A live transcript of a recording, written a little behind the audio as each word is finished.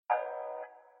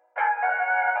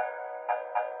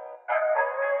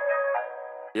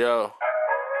Yo.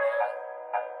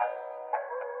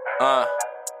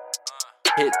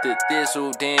 Hit the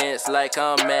thistle dance like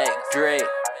I'm Mac Drake.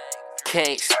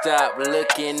 Can't stop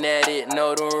looking at it,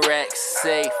 know them racks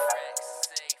safe.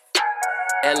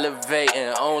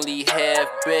 Elevating, only half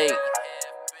baked.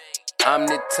 I'm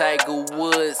the Tiger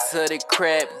Woods of the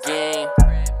crap game.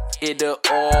 It'll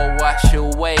all wash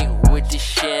away with the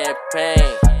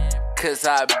champagne. Cause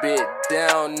I bit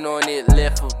down on it,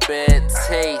 left a bad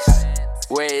taste.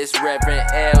 Where is Reverend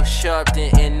Al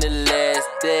Sharpton in the last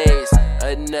days?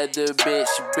 Another bitch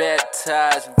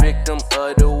baptized, victim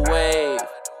of the wave.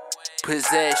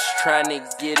 Possessed, trying to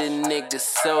get a nigga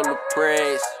solar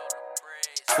praise.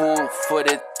 Food for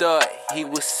the thought, he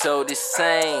was so the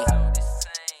same.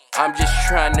 I'm just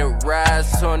trying to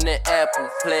rise on the Apple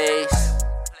place.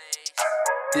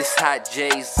 This hot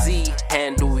Jay-Z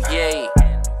handle, yay.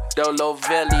 Dolo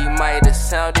Valley might have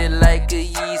sounded like a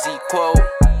Yeezy quote.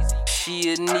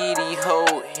 She a needy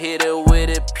hoe, hit her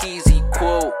with a peasy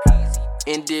quote.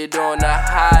 Ended on a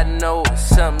high note,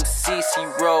 something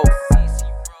CC wrote.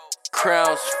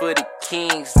 Crowns for the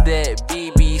kings that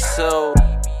BB sold.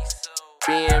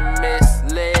 Being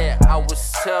misled, I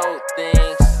was told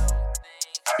things.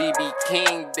 BB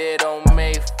King dead on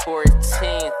May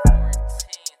 14th.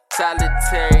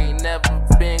 Solitary, never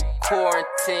been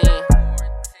quarantined.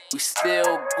 We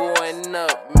still going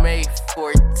up May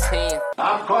 14th.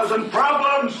 Stop causing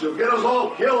problems. You'll get us all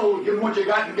killed. Give them what you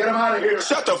got and get them out of here.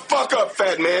 Shut the fuck up,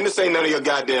 fat man. This ain't none of your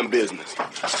goddamn business.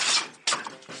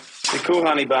 Be cool,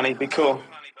 honey bunny. Be cool.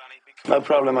 No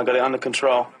problem. I got it under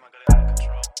control.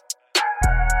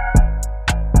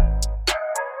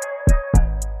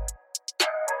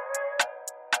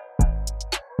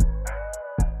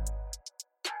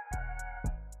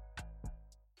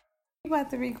 You about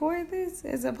to record this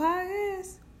as a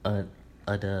podcast?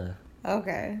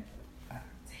 Okay.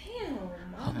 Damn,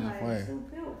 I'm like so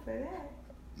built for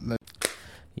that.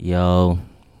 Yo.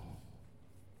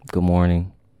 Good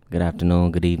morning, good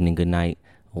afternoon, good evening, good night.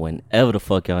 Whenever the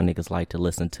fuck y'all niggas like to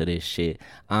listen to this shit.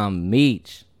 I'm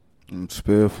Meech. I'm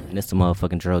Spiff. And this the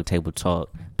motherfucking Drug Table Talk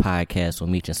podcast with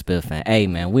Meech and Spiff. And hey,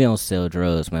 man, we don't sell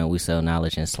drugs, man. We sell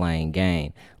knowledge and slang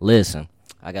game. Listen,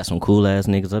 I got some cool ass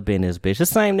niggas up in this bitch. The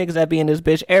same niggas that be in this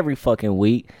bitch every fucking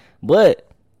week. But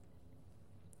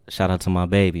shout out to my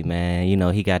baby, man. You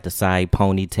know, he got the side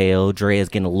ponytail, dreads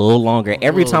getting a little longer.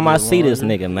 Every time I see this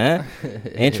nigga, man.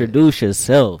 Introduce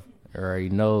yourself. Already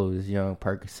knows young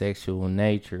Percosexual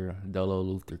nature, Dolo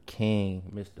Luther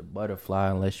King, Mr.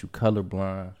 Butterfly, unless you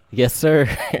colorblind. Yes, sir.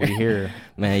 We here.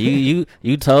 Man,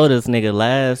 you told us nigga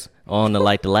last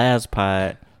the last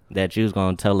pod that you was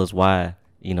gonna tell us why,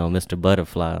 you know, Mr.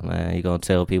 Butterfly, man. You gonna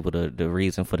tell people the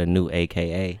reason for the new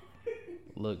AKA.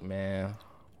 Look, man.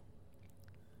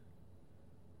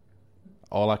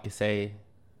 All I can say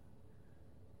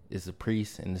is a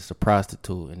priest and it's a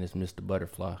prostitute and it's Mr.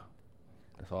 Butterfly.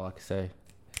 That's all I can say.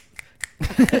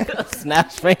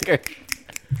 Snaps finger.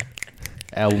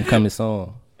 Album coming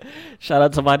soon. Shout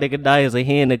out to my nigga Dias.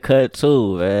 He in the cut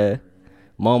too, man.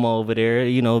 Momo over there,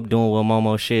 you know, doing what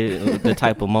Momo shit, the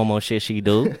type of Momo shit she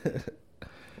do.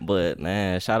 But,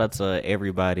 man, shout out to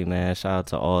everybody, man. Shout out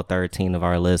to all 13 of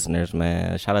our listeners,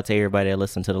 man. Shout out to everybody that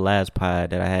listened to the last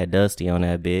pod that I had Dusty on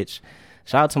that bitch.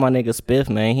 Shout out to my nigga Spiff,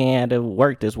 man. He ain't had to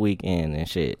work this weekend and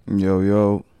shit.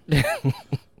 Yo.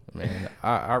 Man,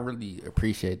 I really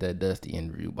appreciate that Dusty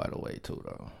interview, by the way, too,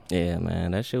 though. Yeah,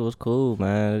 man, that shit was cool,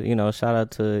 man. You know, shout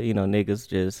out to, you know, niggas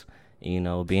just, you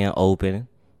know, being open,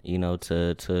 you know,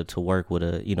 to work with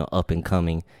a, you know,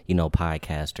 up-and-coming, you know,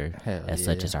 podcaster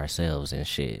such as ourselves and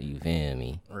shit, you feel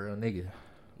me? Real nigga.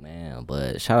 Man,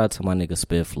 but shout out to my nigga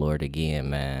Spiff Lord again,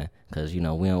 man, because, you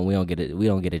know, we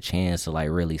don't get a chance to, like,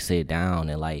 really sit down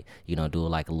and, like, you know, do,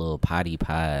 like, a little potty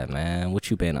pod, man.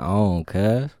 What you been on,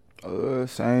 cuz?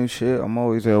 Same shit. I'm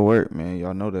always at work, man.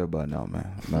 Y'all know that by now, man.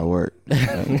 I'm at work.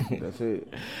 That's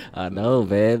it. I know,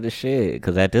 man. The shit.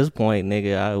 Because at this point,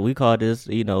 nigga, we call this,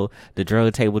 you know, the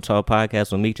Drug Table Talk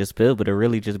podcast with Meech and Spill, but it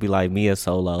really just be like me and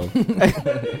Solo.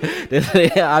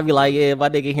 I be like, yeah, my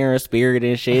nigga hearing Spirit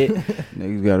and shit.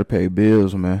 Niggas gotta pay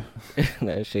bills, man.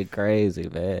 That shit crazy,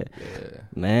 man. Yeah.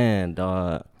 Man,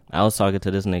 dog. I was talking to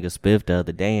this nigga Spiff the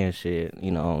other day and shit. You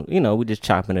know, we just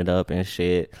chopping it up and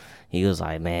shit. He was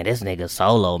like, man, this nigga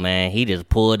Solo, man, he just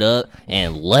pulled up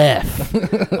and left.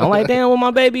 I'm like, damn, where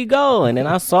my baby go? And then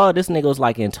I saw this nigga was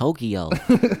like in Tokyo.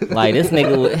 Like this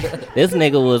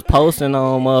nigga was posting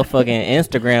on motherfucking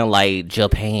Instagram like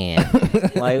Japan.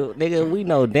 Like, nigga, we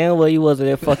know damn well you wasn't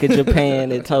in fucking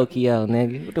Japan and Tokyo,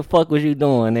 nigga. What the fuck was you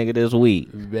doing, nigga, this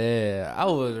week? Man, I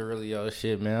wasn't really on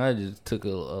shit, man. I just took a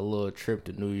little trip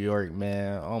to New York,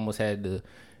 man. I almost had to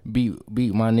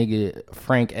beat my nigga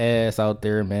Frank ass out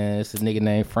there, man. It's a nigga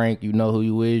named Frank. You know who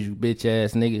you is, you bitch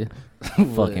ass nigga.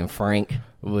 Fucking Frank.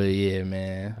 But yeah,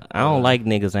 man. I don't like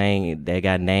niggas that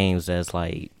got names that's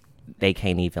like they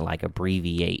can't even like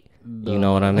abbreviate. You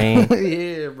know what I mean?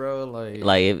 Yeah, bro.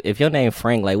 Like if your name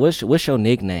Frank, like what's your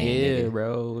nickname? Yeah, nigga?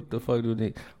 bro. What the fuck do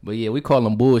they? But yeah, we call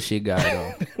him bullshit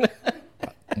guy though.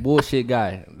 Bullshit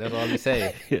guy. That's all he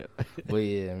say. But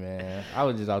yeah, man. I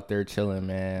was just out there chilling,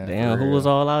 man. Damn, who was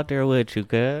all out there with you,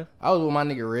 cuz? I was with my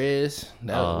nigga Rez. We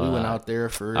went out there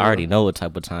for real. I already know what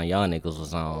type of time y'all niggas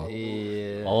was on.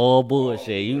 Yeah. All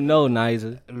bullshit. You know,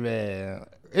 Nizer. Man.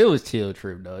 It was chill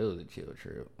trip though. It was a chill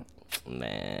trip.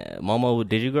 Man, Momo,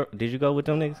 did you go with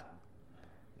them niggas?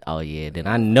 Oh yeah, then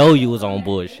I know you was on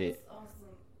bullshit.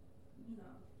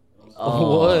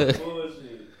 What?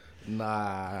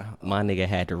 Nah, my nigga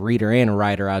had the reader and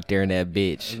writer out there in that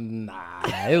bitch.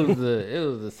 Nah, it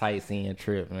was a sightseeing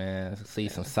trip, man. See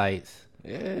some sights,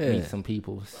 meet some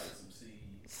people,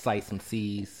 sight some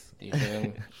seas. You feel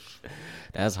me?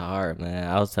 That's hard, man.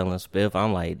 I was telling Spiff,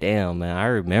 I'm like, damn, man, I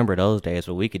remember those days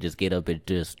where we could just get up and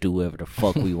just do whatever the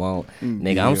fuck we want.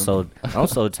 Nigga, yeah. I'm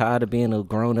so tired of being a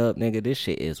grown up, nigga. This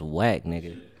shit is whack,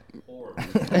 nigga.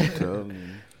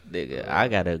 Nigga, I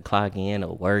gotta clock in to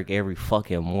work every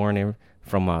fucking morning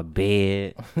from my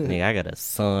bed. Nigga, I got a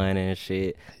son and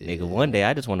shit. Yeah. Nigga, one day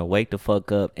I just want to wake the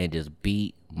fuck up and just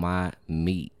beat my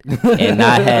meat and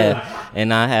not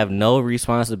have no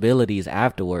responsibilities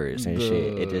afterwards and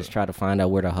shit, and just try to find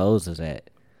out where the hose is at.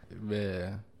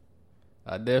 Man,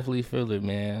 I definitely feel it,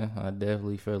 man. I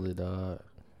definitely feel it, dog.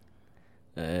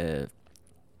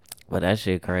 But that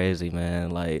shit crazy,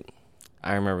 man. Like,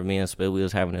 I remember me and Spit, we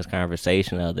was having this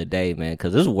conversation the other day, man,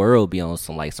 because this world be on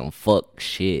some fuck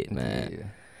shit, man. Yeah.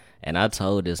 And I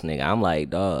told this nigga, I'm like,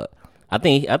 dog, I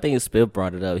think Spit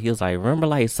brought it up. He was like, remember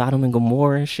like Sodom and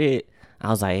Gomorrah and shit? I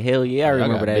was like, hell yeah, I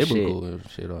remember that shit. On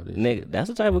this nigga, shit. That's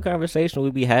the type of conversation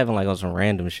we be having like on some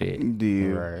random shit. Yeah.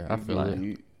 Right, I feel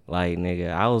like. Like,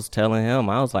 nigga, I was telling him,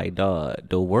 I was like, dog,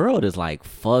 the world is like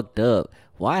fucked up.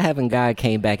 Why haven't God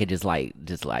came back and just like,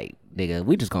 nigga,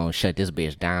 we just gonna shut this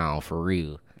bitch down for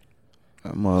real?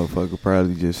 That motherfucker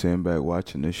probably just sitting back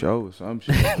watching the show or some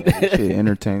shit. That shit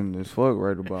entertaining as fuck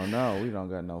right about now. We don't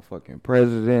got no fucking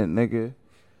president, nigga.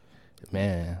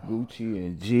 Man. Gucci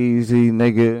and Jeezy,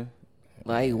 nigga.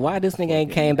 Like, why this nigga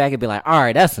ain't came back and be like, all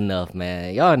right, that's enough,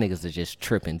 man. Y'all niggas are just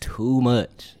tripping too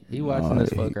much. He watching this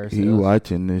fuck ourselves. He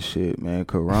watching this shit, man.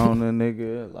 Corona,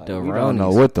 nigga. Like, we don't know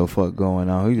what the fuck going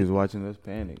on. He just watching us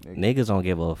panic, nigga. Niggas don't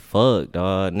give a fuck,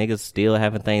 dog. Niggas still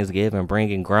having Thanksgiving,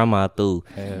 bringing grandma through,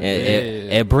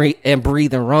 and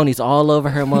breathing Ronies all over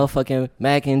her motherfucking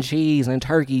mac and cheese and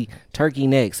turkey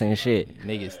necks and shit.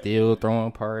 Niggas still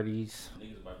throwing parties.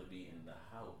 Niggas about to be in the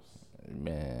house.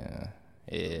 Man,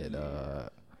 yeah,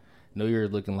 dog. New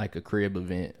Year's looking like a crib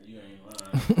event.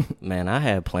 Man, I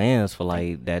had plans for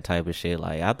like that type of shit.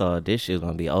 Like, I thought this shit was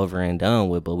gonna be over and done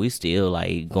with, but we still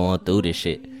like going through this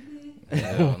shit.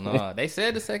 Hell no. They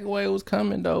said the second wave was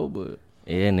coming though, but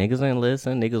yeah, niggas ain't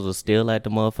listen. Niggas was still at the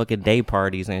motherfucking day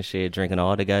parties and shit, drinking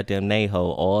all the goddamn Neho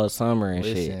all summer and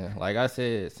shit. Like I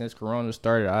said, since Corona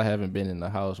started, I haven't been in the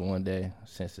house one day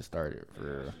since it started.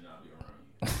 For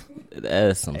real.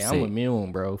 That's some sick. I'm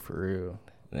immune, bro. For real,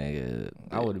 nigga.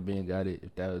 I would have been got it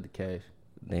if that was the case.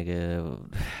 Nigga,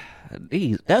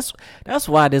 that's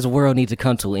why this world needs to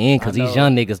come to an end, because these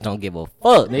young niggas don't give a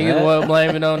fuck. Niggas want to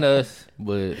blame it on us,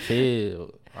 but shit,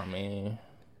 I mean,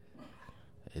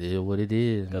 it is what it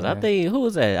is. Because I think, who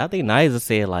was that? I think Niza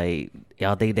said, like,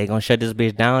 y'all think they gonna shut this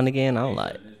bitch down again? I'm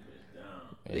like,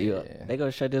 yeah. They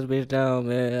gonna shut this bitch down,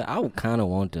 man. I would kind of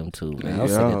want them to, man. I'm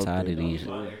sick and tired of these.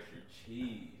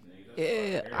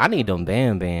 Yeah, I need them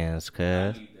bands,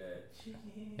 cuz.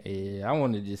 Yeah, I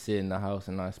want to just sit in the house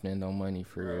and not spend no money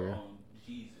for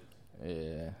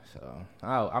yeah, so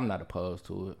I'm not opposed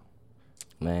to it.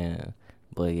 Man,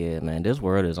 but yeah, man, this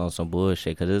world is on some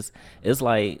bullshit, because it's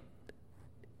like,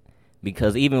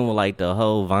 because even with like the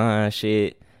whole Vine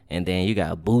shit, and then you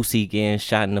got Boosie getting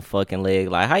shot in the fucking leg.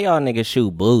 Like, how y'all niggas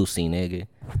shoot Boosie, nigga?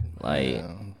 Like,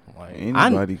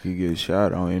 anybody could get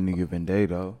shot on any given day,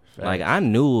 though. Like, I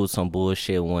knew it was some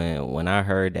bullshit when I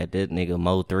heard that this nigga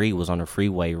Mo 3 was on the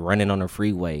freeway, running on the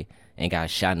freeway, and got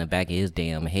shot in the back of his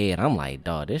damn head. I'm like,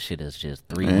 dawg, this shit is just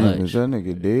much. Is that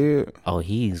nigga dead? Oh,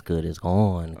 he's good as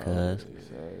gone, cuz.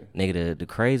 Nigga, the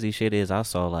crazy shit is, I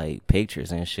saw, like,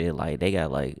 pictures and shit. Like, they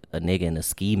got, like, a nigga in a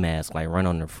ski mask, like, run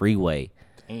on the freeway.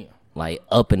 Damn. Like,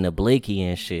 up in the blicky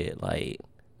and shit. Like,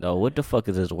 though, what the fuck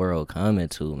is this world coming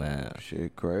to, man?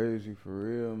 Shit crazy for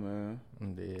real, man.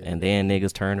 Yeah. And then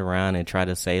niggas turned around and try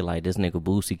to say like this nigga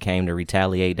Boosie came to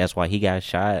retaliate. That's why he got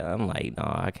shot. I'm like, no,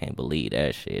 I can't believe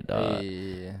that shit, dog.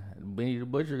 Yeah. Benny the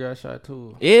Butcher got shot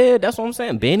too. Yeah, that's what I'm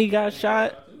saying. Benny got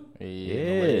shot.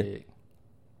 Yeah.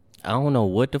 I don't know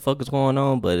what the fuck is going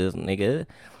on, but it's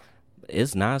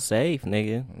not safe,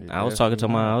 nigga. I was talking to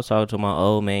my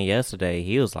old man yesterday.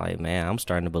 He was like, man, I'm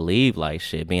starting to believe like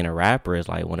shit. Being a rapper is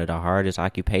like one of the hardest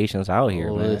occupations out here,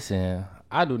 man. Listen,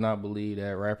 I do not believe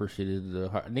that rapper shit is the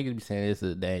hard. Niggas be saying it's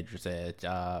a dangerous ass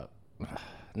job.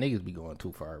 Niggas be going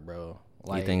too far, bro.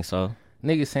 Like, You think so?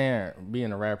 Niggas saying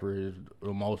being a rapper is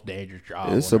the most dangerous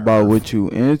job. It's about what you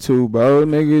into, bro.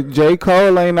 Nigga, J.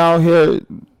 Cole ain't out here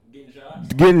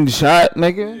getting shot,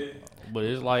 nigga. But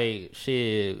it's like,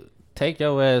 shit, take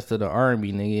your ass to the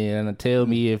army, nigga, and tell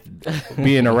me if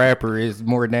being a rapper is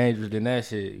more dangerous than that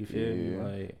shit. You feel me?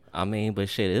 Like, I mean, but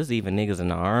shit, there's even niggas in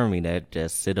the army that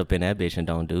just sit up in that bitch and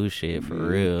don't do shit for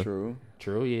real.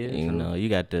 True, yeah. You know, you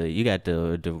got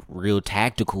the real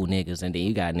tactical niggas, and then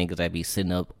you got niggas that be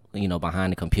sitting up, you know,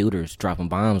 behind the computers dropping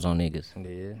bombs on niggas.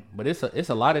 Yeah, but it's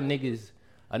a lot of niggas.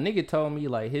 A nigga told me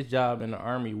like his job in the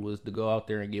army was to go out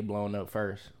there and get blown up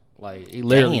first. Like he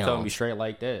literally told me straight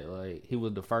like that. Like he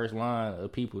was the first line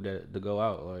of people that to go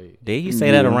out. Like, did he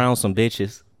say that around some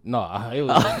bitches? No, it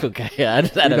was okay. I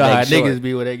just had you to know how make sure. niggas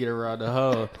be when they get around the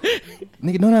hoe.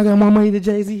 Nigga, don't I got more money than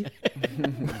Jay-Z?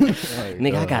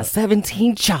 Nigga, I got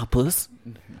 17 choppers.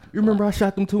 You remember I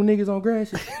shot them 2 niggas on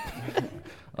Gratiot?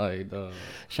 Like,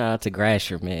 shout out to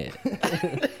Grasher, man.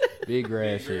 Big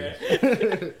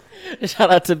Gratiot.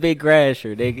 Shout out to Big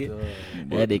Grasher, nigga.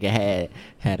 That nigga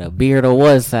had a beard on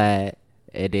one side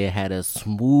and then had a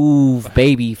smooth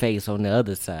baby face on the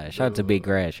other side. Shout out to Big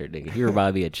Grasher, nigga. He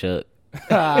reminded me of Chuck.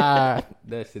 That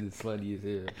shit is funny as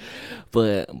hell.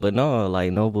 But no,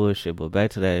 like, no bullshit. But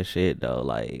back to that shit though,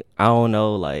 like, I don't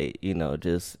know, like, you know,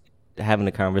 just having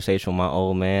a conversation with my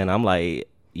old man, I'm like,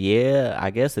 yeah,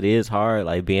 I guess it is hard,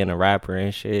 like, being a rapper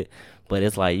and shit. But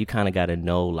it's like you kind of got to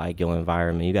know, like, your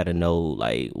environment. You got to know,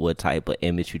 like, what type of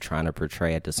image you're trying to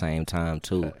portray at the same time,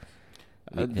 too.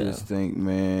 I just think,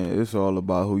 man, it's all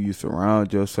about who you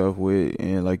surround yourself with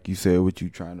and, like you said, what you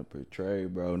trying to portray,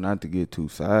 bro. Not to get too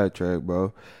sidetracked,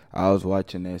 bro. I was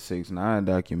watching that 6ix9ine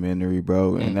documentary,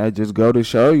 bro, and that just go to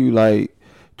show you, like,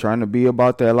 trying to be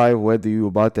about that life, whether you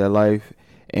about that life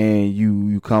and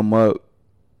you come up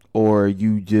or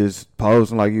you just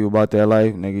posing like you about that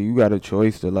life, nigga, you got a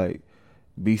choice to, like,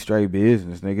 be straight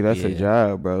business, nigga. That's a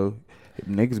job, bro.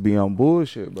 Niggas be on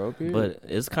bullshit, bro. Period. But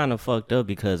it's kind of fucked up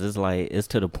because it's like it's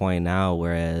to the point now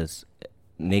whereas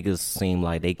niggas seem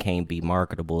like they can't be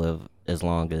marketable as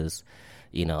long as,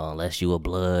 you know, unless you a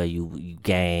blood, you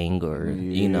gang, or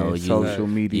you know, social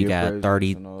media, you got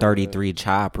 33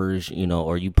 choppers, you know,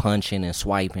 or you punching and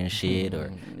swiping shit,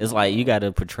 or it's like you got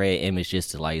to portray an image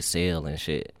just to like sell and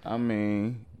shit. I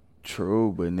mean,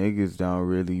 true, but niggas don't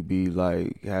really be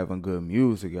like having good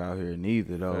music out here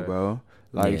neither though, bro.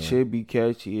 Like, shit be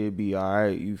catchy, it be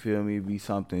alright, you feel me? It be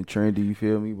something trendy, you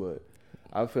feel me? But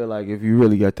I feel like if you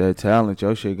really got that talent,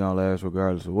 your shit gonna last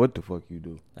regardless of what the fuck you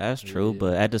do. That's true,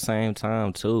 but at the same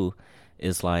time, too,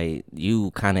 it's like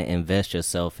you kind of invest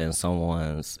yourself in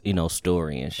someone's, you know,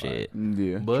 story and shit.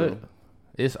 Yeah, but true.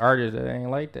 it's artists that ain't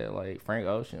like that. Like Frank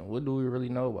Ocean. What do we really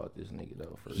know about this nigga,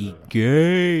 though? He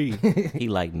gay. He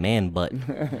like man butt.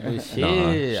 Shit.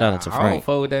 Nah, shout out to I don't Frank.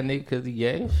 fuck with that nigga because he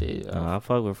gay. Shit. I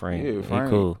fuck with Frank. Yeah, He Frank.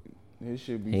 cool. His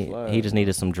shit be fly. He just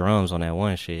needed some drums on that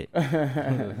one shit.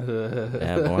 that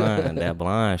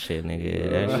blind shit,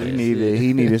 nigga. That shit.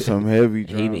 He needed some heavy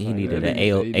drums. He needed an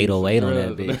 808 on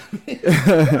that bitch.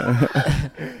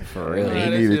 For real. He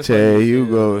needed Chad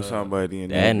Hugo or somebody in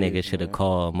That nigga should have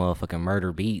called motherfucking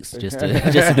Murder Beats just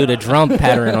to do the drum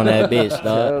pattern on that bitch,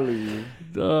 dog.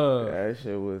 That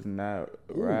shit was not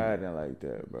riding like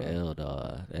that, bro. Hell,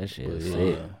 dog. That shit is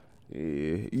sick.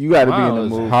 Yeah, you got to be in the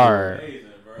mood. Hard.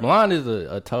 Blonde is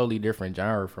a totally different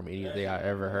genre from anything I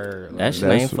ever heard. That shit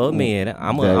ain't for me.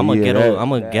 I'm a ghetto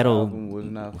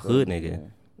hood nigga.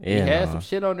 He had some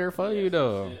shit on there for you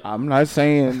though. I'm not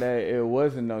saying that it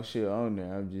wasn't no shit on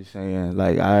there. I'm just saying,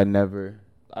 like, I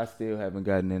still haven't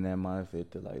gotten in that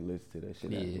mindset to like listen to that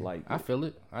shit. Yeah, Like, I feel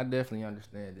it. I definitely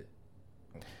understand it.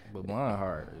 But Blonde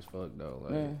hard as fuck though.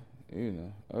 Like, you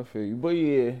know, I feel you. But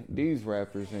yeah, these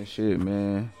rappers and shit,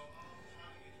 man.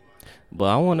 But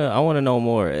I wanna know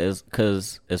more,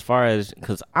 cause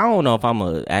I don't know if I'm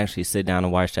gonna actually sit down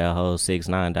and watch that whole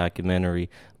 6ix9ine documentary.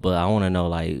 But I wanna know,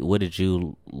 like, what did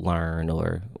you learn,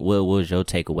 or what was your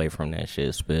takeaway from that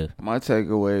shit, Spiff? My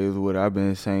takeaway is what I've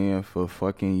been saying for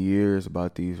fucking years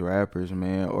about these rappers,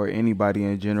 man, or anybody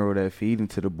in general that feed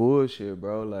into the bullshit,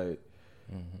 bro. Like,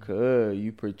 cuz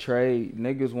you portray,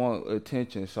 niggas want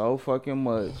attention so fucking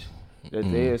much that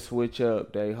they'll switch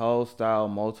up their whole style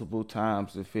multiple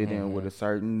times to fit in with a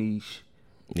certain niche.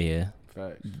 Yeah.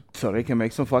 Facts. So they can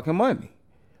make some fucking money.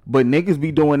 But niggas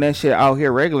be doing that shit out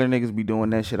here. Regular niggas be doing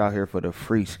that shit out here for the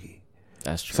free ski.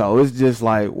 That's true. So it's just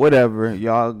like, whatever.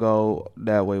 Y'all go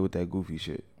that way with that goofy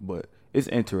shit. But it's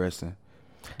interesting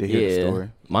to hear the story.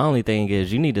 My only thing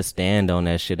is you need to stand on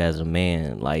that shit as a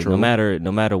man. Like, True.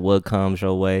 no matter what comes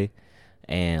your way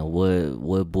and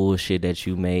what bullshit that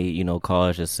you may,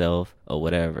 cause yourself or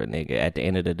whatever, nigga, at the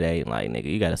end of the day, like, nigga,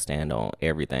 you got to stand on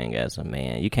everything as a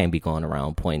man. You can't be going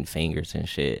around pointing fingers and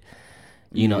shit.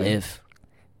 If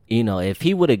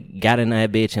he would have got in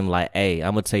that bitch and like, hey,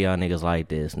 I'm going to tell y'all niggas like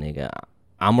this, nigga.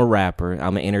 I'm a rapper.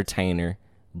 I'm an entertainer.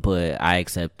 But I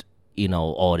accept,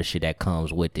 all the shit that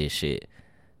comes with this shit.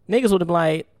 Niggas would have been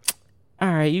like, all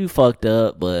right, you fucked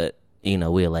up, but,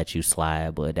 we'll let you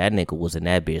slide. But that nigga was in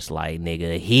that bitch like,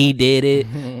 nigga, he did it.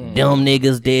 Them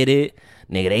niggas did it.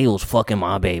 Nigga, they was fucking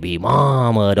my baby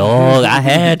mama, dog. I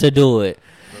had to do it.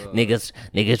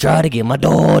 Niggas try to get my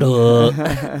daughter.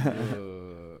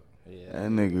 That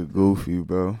nigga goofy,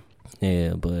 bro.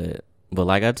 Yeah, but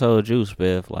like I told you,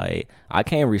 Spiff, like, I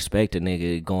can't respect a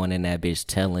nigga going in that bitch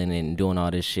telling and doing all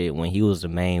this shit when he was the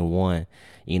main one,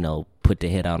 put the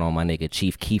hit out on my nigga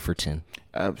Chief Kieferton.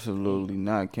 Absolutely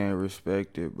not. Can't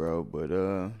respect it, bro. But,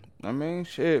 I mean,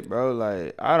 shit, bro.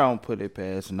 Like, I don't put it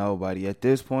past nobody. At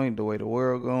this point, the way the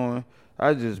world going,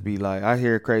 I just be like, I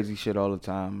hear crazy shit all the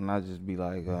time, and I just be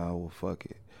like, oh, well, fuck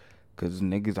it. Because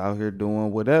niggas out here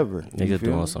doing whatever. Niggas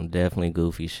doing some definitely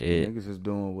goofy shit. Niggas is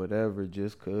doing whatever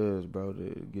just cause, bro,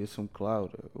 to get some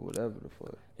clout or whatever the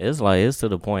fuck. It's to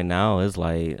the point now, it's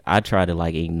like, I try to,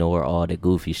 like, ignore all the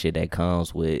goofy shit that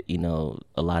comes with,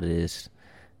 a lot of this,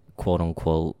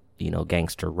 quote-unquote,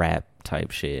 gangster rap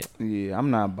type shit. Yeah, I'm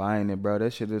not buying it, bro.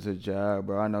 That shit is a job,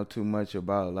 bro. I know too much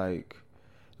about, like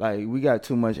we got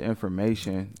too much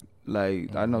information.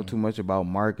 Like, I know too much about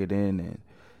marketing and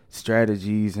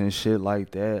strategies and shit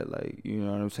like that, like, you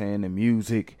know what I'm saying, the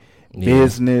music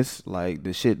business, like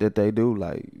the shit that they do,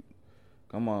 like,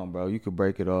 come on, bro, you could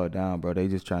break it all down, bro. They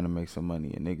just trying to make some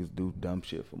money, and niggas do dumb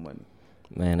shit for money,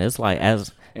 man. It's like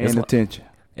attention.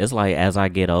 It's like, as I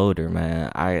get older, man,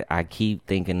 I keep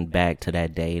thinking back to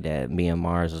that day that me and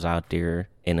Mars was out there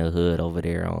in the hood over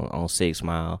there on 6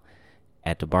 Mile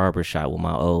at the barbershop with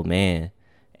my old man.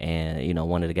 And,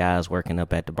 one of the guys working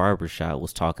up at the barbershop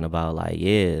was talking about, like,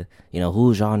 yeah,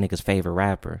 who's y'all niggas' favorite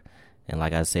rapper? And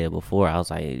like I said before, I was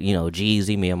like,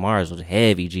 Jeezy, me and Mars was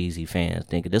heavy Jeezy fans.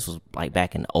 Nigga, this was, like,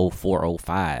 back in 04,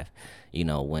 05,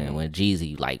 when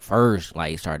Jeezy, like, first,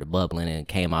 like, started bubbling and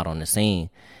came out on the scene.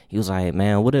 He was like,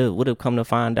 man, would have come to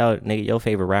find out, nigga, your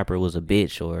favorite rapper was a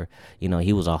bitch, or,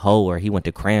 he was a hoe, or he went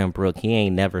to Cranbrook. He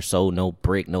ain't never sold no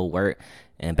brick, no work.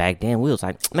 And back then, we was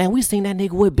like, man, we seen that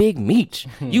nigga with Big Meech.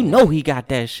 He got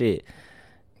that shit.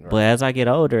 Right. But as I get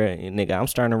older, nigga, I'm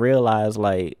starting to realize,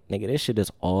 like, nigga, this shit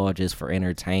is all just for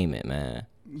entertainment, man.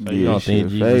 So you don't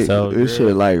think Jeezy sold drugs? This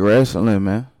shit like wrestling,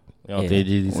 man. You don't think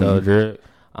Jeezy sold drugs?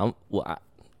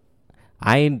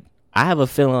 I have a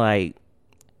feeling like,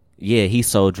 yeah, he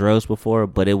sold drugs before,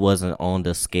 but it wasn't on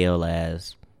the scale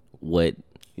as what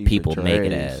people make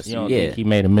it as. You don't think he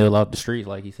made a meal off the streets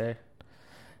like he said?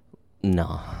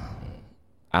 No,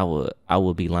 I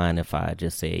would be lying if I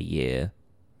just said yeah.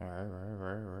 All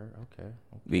right. Okay.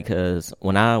 Because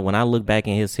when I look back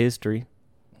in his history,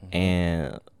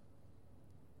 and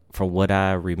from what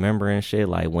I remember and shit,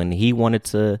 like, when he wanted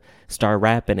to start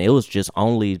rapping, it was just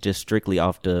strictly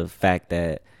off the fact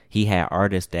that he had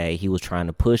artists that he was trying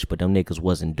to push, but them niggas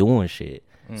wasn't doing shit.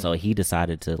 So he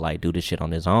decided to, like, do this shit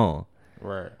on his own.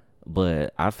 Right.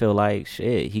 But I feel like,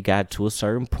 shit, he got to a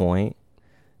certain point.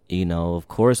 Of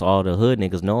course, all the hood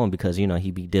niggas know him because,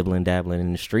 he be dabbling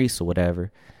in the streets or whatever.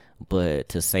 But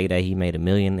to say that he made $1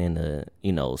 million in the,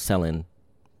 selling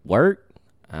work,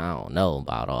 I don't know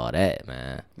about all that,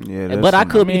 man. Yeah, but I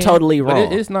could be totally wrong.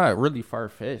 But it's not really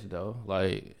far-fetched, though.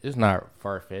 Like, it's not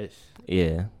far-fetched.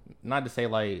 Yeah. Not to say,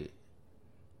 like,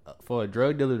 for a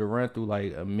drug dealer to run through,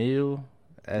 like, a meal,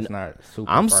 that's not super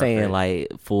I'm far-fetched. saying,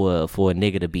 like, for a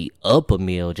nigga to be up a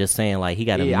meal, just saying, like, he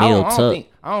got a meal tuck.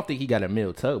 I don't think he got a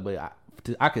meal tuck, but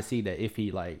I could see that if he,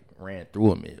 like, ran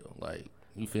through a meal. Like,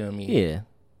 you feel me? Yeah.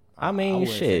 I mean,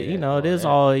 shit, say that, there's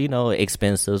all,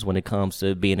 expenses when it comes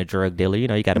to being a drug dealer.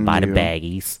 You got to buy the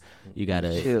baggies. You got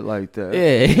to... Shit like that.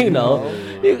 Yeah,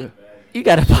 you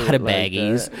got to buy the Like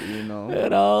baggies.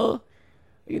 that,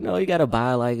 You got to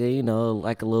buy like a,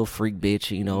 like a little freak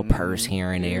bitch, purse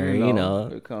here and there,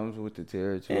 It comes with the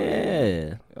territory.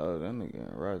 Yeah. Oh, that nigga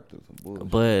right through some bullshit.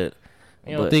 But...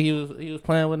 You don't think he was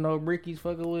playing with no brickies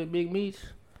fucking with Big Meech?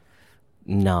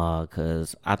 Nah,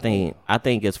 cause I think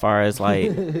as far as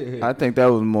like, I think that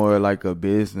was more like a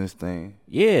business thing.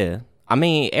 yeah. I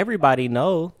mean, everybody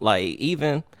know. Like,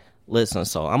 even listen.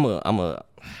 So I'm a.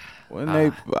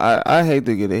 I hate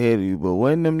to get ahead of you, but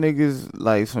wasn't them niggas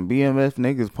like some BMF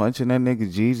niggas punching that nigga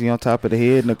Jeezy on top of the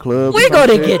head in the club? We're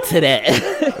gonna get to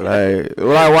that. like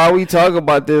while we talk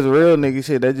about this real nigga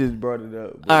shit, that just brought it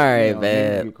up. But, all right,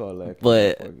 man.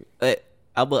 But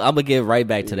I'm gonna get right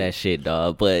back to that shit,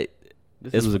 dog. But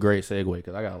this was a great segue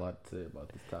because I got a lot to say about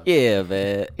this topic. Yeah,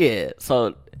 man. Yeah.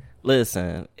 So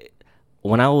listen,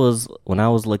 when I was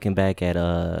looking back at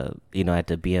at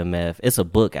the BMF, it's a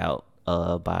book out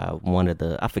by one of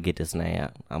the, I forget his name.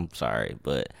 I'm sorry,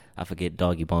 but I forget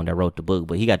Doggy Bone that wrote the book,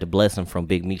 but he got the blessing from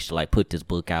Big Meech to like put this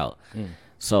book out.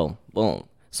 So boom.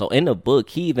 So in the book,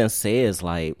 he even says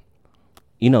like,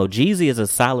 Jeezy is a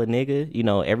solid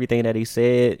nigga. Everything that he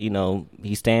said,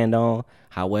 he stand on.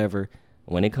 However,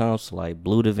 when it comes to like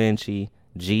Blue Da Vinci,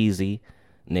 Jeezy,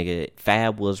 nigga,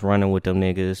 Fab was running with them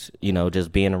niggas,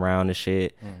 just being around the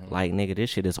shit. Like, nigga, this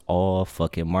shit is all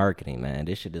fucking marketing, man.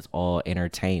 This shit is all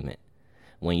entertainment.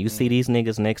 When you see these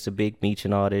niggas next to Big Meech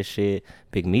and all this shit,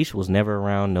 Big Meech was never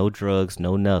around, no drugs,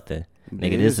 no nothing.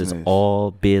 Nigga, this is all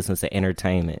business and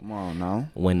entertainment. Come on now.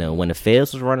 When the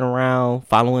feds was running around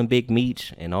following Big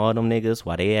Meech and all them niggas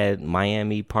while they had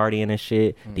Miami partying and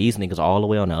shit, these niggas all the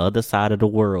way on the other side of the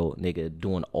world, nigga,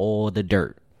 doing all the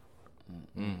dirt.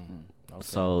 Okay.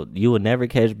 So you would never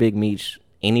catch Big Meech,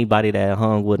 anybody that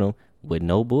hung with him, with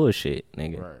no bullshit,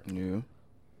 nigga. Right. Yeah.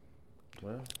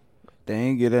 Well, they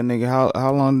ain't get that nigga.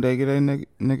 How long did they get that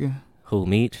nigga? Who,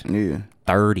 Meech? Yeah.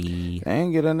 30. They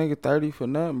ain't get that nigga 30 for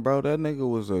nothing, bro. That nigga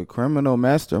was a criminal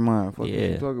mastermind. What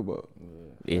you talking about?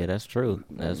 Yeah, that's true.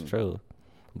 That's true.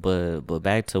 But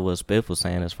back to what Spiff was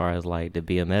saying as far as like the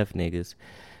BMF niggas,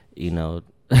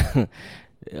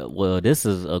 well, this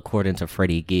is according to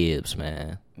Freddie Gibbs,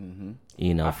 man.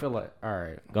 I feel like, all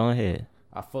right, go ahead.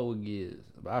 I fuck with Gibbs,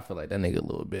 but I feel like that nigga a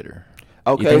little bitter.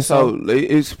 Okay, so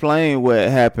explain what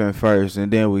happened first,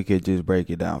 and then we could just break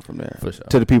it down from there. For sure.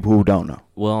 To the people who don't know.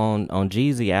 Well, on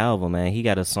Jeezy album, man, he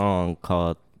got a song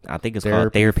called, I think it's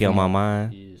called Therapy on My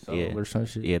Mind. Or some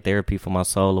shit. Yeah, Therapy for My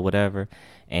Soul or whatever.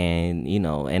 And,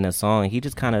 in the song, he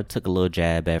just kind of took a little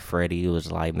jab at Freddie. He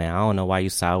was like, man, I don't know why you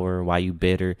sour, why you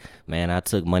bitter. Man, I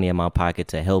took money in my pocket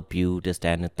to help you, this,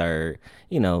 that, and the third.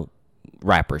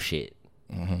 Rapper shit.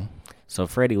 So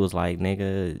Freddie was like,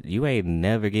 nigga, you ain't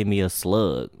never give me a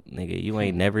slug. Nigga, you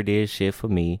ain't never did shit for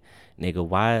me. Nigga,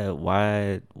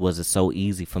 why was it so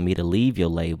easy for me to leave your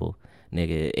label?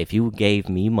 Nigga, if you gave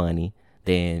me money,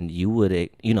 then you would,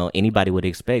 anybody would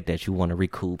expect that you want to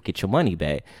recoup, get your money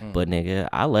back. But nigga,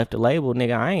 I left the label,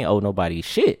 nigga, I ain't owe nobody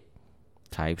shit.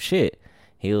 Type shit.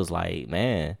 He was like,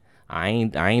 man, I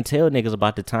ain't tell niggas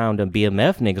about the time them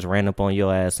BMF niggas ran up on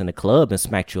your ass in the club and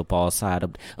smacked you up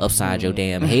upside your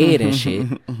damn head and shit.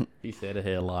 He said a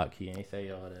headlock. He ain't say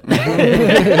all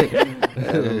that.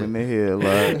 Had him in the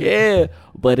headlock. Yeah,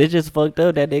 but it just fucked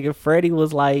up. That nigga Freddie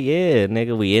was like, yeah,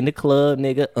 nigga, we in the club,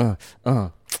 nigga.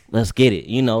 Let's get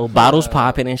it. Bottles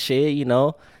popping and shit.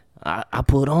 I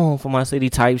put on for my city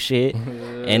type shit.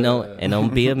 And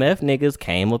them BMF niggas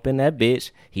came up in that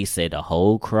bitch. He said the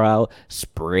whole crowd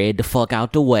spread the fuck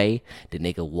out the way. The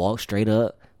nigga walked straight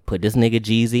up, put this nigga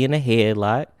Jeezy in the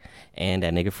headlock. And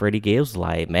that nigga Freddie Gibbs was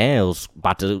like, man, was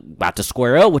about to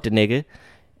square up with the nigga.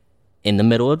 In the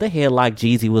middle of the headlock,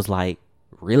 Jeezy was like,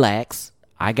 relax,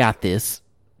 I got this.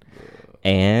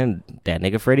 And that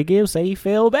nigga Freddie Gibbs say he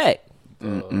fell back.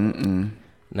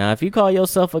 Now, if you call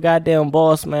yourself a goddamn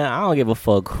boss, man, I don't give a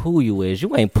fuck who you is.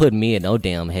 You ain't putting me in no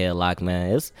damn headlock,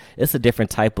 man. It's a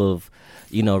different type of,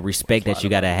 respect that you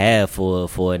gotta have for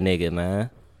a nigga, man.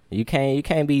 You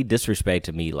can't be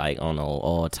disrespecting me like on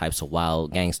all types of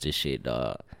wild gangster shit,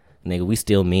 dog. Nigga, we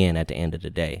still men at the end of the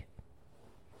day.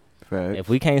 Facts. If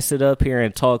we can't sit up here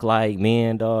and talk like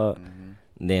men, dog,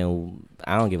 then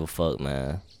I don't give a fuck,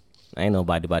 man. Ain't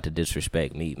nobody about to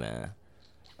disrespect me, man.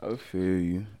 I feel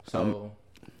you. So,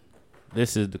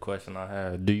 this is the question I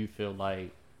have. Do you feel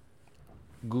like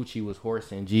Gucci was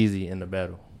horsing Jeezy in the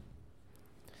battle?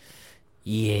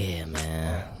 Yeah,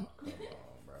 man.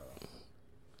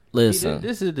 Listen. See,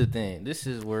 this is the thing. This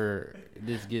is where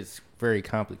this gets very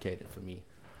complicated for me.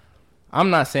 I'm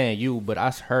not saying you, but I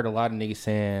heard a lot of niggas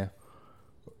saying,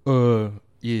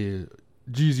 yeah,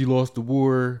 Jeezy lost the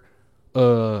war.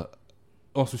 On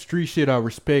some street shit, I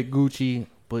respect Gucci,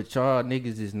 but y'all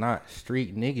niggas is not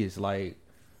street niggas. Like,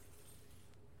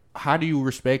 how do you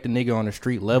respect a nigga on the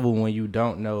street level when you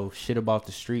don't know shit about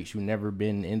the streets? You never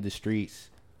been in the streets.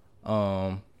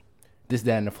 This,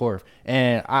 that, and the fourth.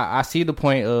 And I see the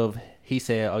point of, he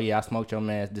said, oh yeah, I smoked your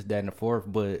man's this, that, and the fourth,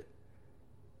 but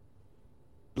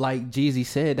like Jeezy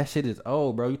said, that shit is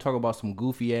old, bro. You talk about some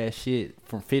goofy ass shit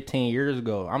from 15 years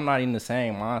ago. I'm not in the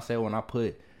same mindset when I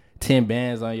put 10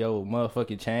 bands on your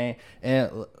motherfucking chain.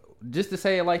 And just to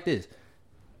say it like this,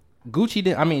 Jeezy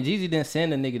didn't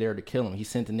send a nigga there to kill him. He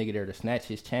sent the nigga there to snatch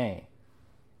his chain.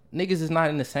 Niggas is not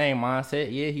in the same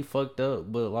mindset. Yeah, he fucked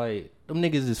up, but like, them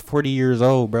niggas is 40 years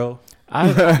old, bro.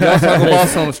 Y'all talking about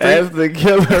some street. That's the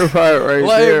killer part right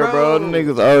like, there, bro. Them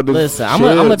niggas old as Listen, shit, I'm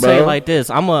gonna tell you bro. like this.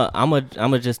 I'm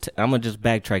gonna just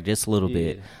backtrack just a little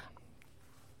bit.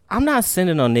 I'm not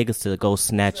sending no niggas to go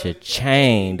snatch a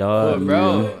chain, dog.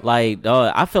 Bro. Like,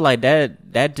 dog, I feel like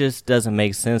that just doesn't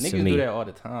make sense Niggas to me. do that all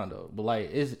the time though, but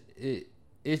like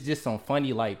it's just some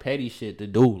funny like petty shit to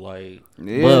do. Like,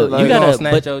 Yeah, but like, you gotta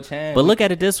snatch your chain. But look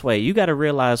at it this way: you gotta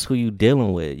realize who you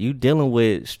dealing with. You dealing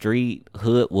with street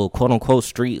hood, well, quote unquote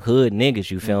street hood niggas.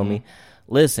 You feel me?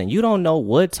 Listen, you don't know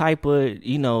what type of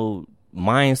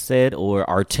mindset or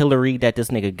artillery that this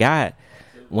nigga got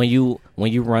when you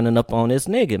running up on this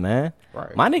nigga, man.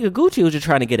 Right. My nigga Gucci was just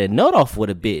trying to get a nut off with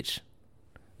a bitch,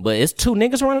 but it's two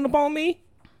niggas running up on me.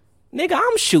 Nigga,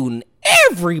 I'm shooting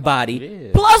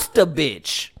everybody plus the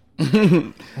bitch.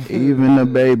 Even the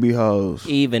baby hoes.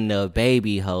 Even the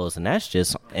baby hoes. And that's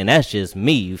just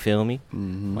me, you feel me?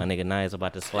 Mm-hmm. My nigga Nice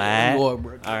about to slide. All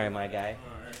right, my guy.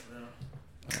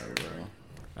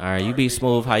 All right, you be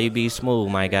smooth how you be smooth,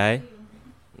 my guy.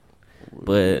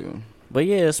 But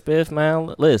yeah, Spiff,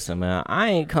 man, listen, man, I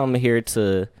ain't coming here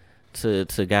to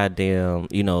goddamn,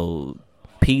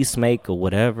 peacemake or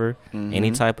whatever,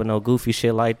 any type of no goofy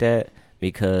shit like that,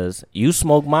 because you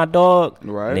smoke my dog,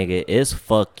 right? Nigga, it's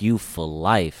fuck you for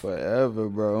life. Forever,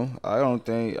 bro. I don't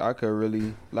think I could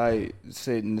really, like,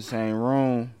 sit in the same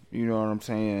room, you know what I'm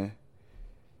saying,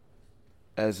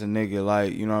 as a nigga,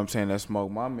 like, you know what I'm saying, that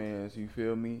smoke my mans, you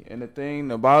feel me? And the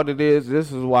thing about it is,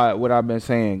 this is why what I've been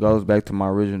saying goes back to my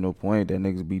original point, that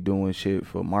niggas be doing shit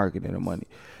for marketing and money.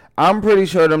 I'm pretty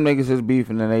sure them niggas is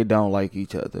beefing and they don't like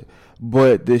each other.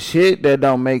 But the shit that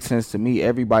don't make sense to me,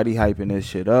 everybody hyping this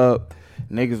shit up.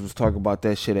 Niggas was talking about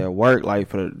that shit at work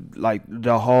for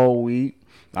the whole week.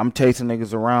 I'm chasing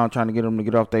niggas around trying to get them to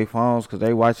get off their phones because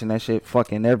they watching that shit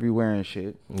fucking everywhere and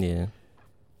shit. Yeah.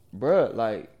 Bruh,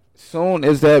 like, soon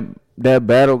as that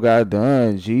battle got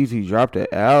done, Jeezy dropped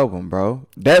the album, bro.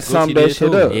 That summed that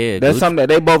shit up. Yeah, that's something that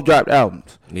they both dropped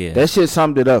albums. Yeah. That shit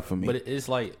summed it up for me. But it's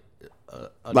like...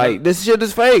 like, this shit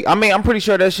is fake. I mean, I'm pretty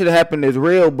sure that shit happened is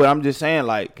real, but I'm just saying,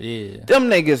 like, them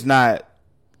niggas not...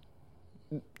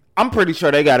 I'm pretty sure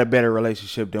they got a better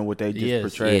relationship than what they just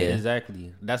portrayed. Yeah,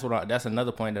 exactly. That's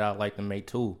another point that I'd like to make,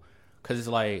 too. Because it's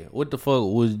like, what the fuck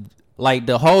was... Like,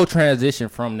 the whole transition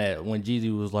from that, when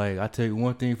Jeezy was like, I tell you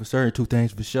one thing for certain, two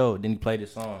things for sure. Then he played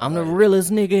this song. I'm the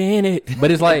realest nigga in it. But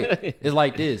it's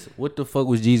like this. What the fuck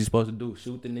was Jeezy supposed to do?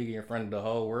 Shoot the nigga in front of the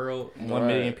whole world? 1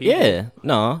 million people? Yeah.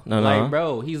 No. Like,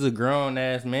 bro, he's a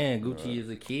grown-ass man. Gucci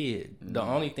is a kid. The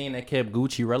only thing that kept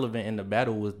Gucci relevant in the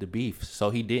battle was the beef.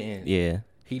 So he didn't... Yeah.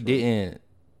 He didn't...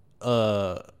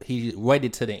 He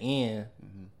waited to the end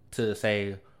to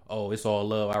say... Oh, it's all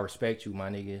love. I respect you, my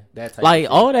nigga. That type like,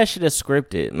 of all that shit is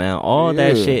scripted, man. All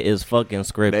that shit is fucking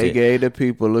scripted. They gave the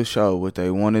people a show what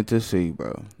they wanted to see,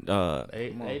 bro.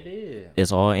 They did.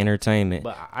 It's all entertainment.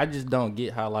 But I just don't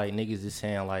get how, like, niggas is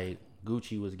saying, like,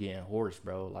 Gucci was getting hoarse,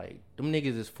 bro. Like, them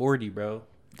niggas is 40, bro.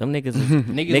 Them niggas is...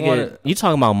 nigga, you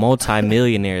talking about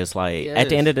multi-millionaires. Like, at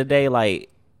the end of the day, like,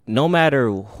 no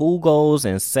matter who goes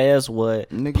and says what,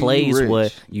 nigga, plays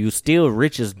what, you still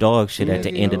rich as dog shit at the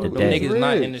end of the day. Niggas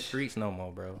not in the streets no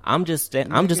more, bro. I'm just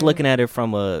looking at it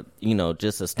from a,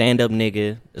 just a stand up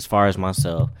nigga as far as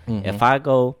myself. If I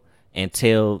go and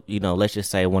tell, let's just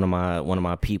say one of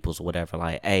my peoples or whatever,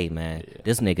 like, hey man,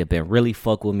 this nigga been really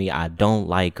fuck with me. I don't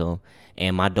like him.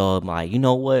 And my dog like, you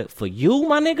know what? For you,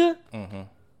 my nigga,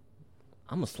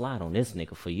 I'ma slide on this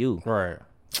nigga for you. Right.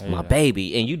 My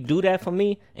baby, and you do that for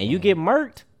me, and you get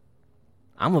murked,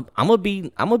 I'm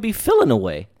gonna be feeling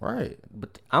away, right?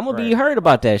 But I'm gonna be hurt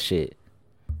about that shit.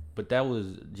 But that was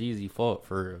Jeezy's fault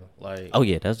for real. Like, oh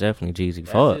yeah, that's definitely Jeezy's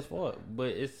fault. His fault.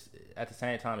 But it's at the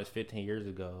same time, it's 15 years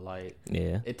ago. Like,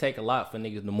 yeah, it take a lot for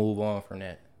niggas to move on from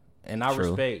that. And I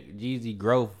respect Jeezy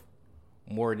growth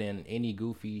more than any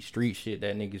goofy street shit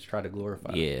that niggas try to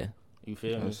glorify. Yeah. You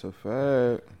feel me? That's a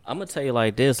fact. I'm gonna tell you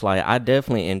like this. Like, I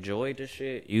definitely enjoyed the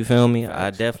shit. You feel me? I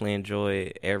definitely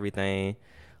enjoyed everything.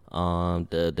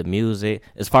 The music.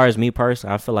 As far as me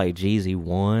personally, I feel like Jeezy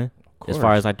won. As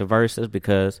far as like the verses,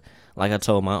 because like I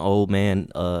told my old man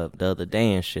the other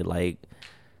day and shit, like,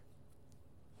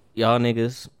 y'all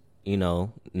niggas, you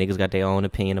know, niggas got their own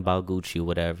opinion about Gucci or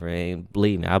whatever. And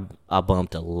believe me, I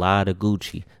bumped a lot of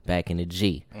Gucci back in the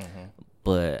G.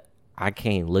 But I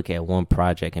can't look at one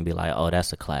project and be like, oh,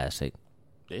 that's a classic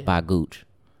by Gucci.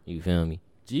 You feel me?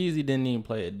 Jeezy didn't even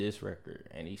play a diss record,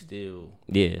 and he still...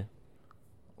 Yeah.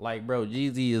 Like, bro,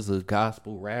 Jeezy is a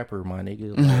gospel rapper, my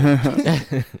nigga.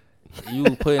 Like, you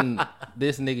putting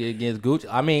this nigga against Gucci.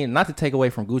 I mean, not to take away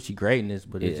from Gucci greatness,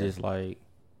 but it's just like,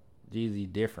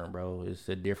 Jeezy different, bro. It's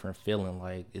a different feeling.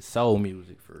 Like, it's soul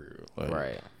music for real. Like,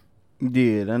 Right.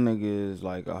 Yeah, that nigga is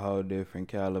like a whole different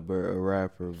caliber of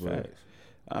rapper. But Facts.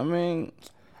 I mean,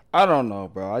 I don't know,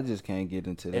 bro. I just can't get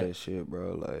into that shit,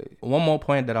 bro. Like, one more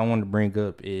point that I wanted to bring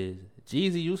up is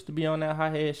Jeezy used to be on that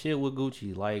hot head shit with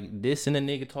Gucci, like dissing a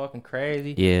nigga talking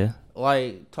crazy. Yeah.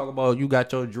 Like, talk about you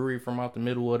got your jewelry from out the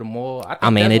middle of the mall. I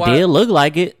mean, it did look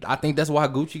like it. I think that's why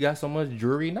Gucci got so much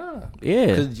jewelry now. Yeah.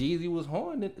 Because Jeezy was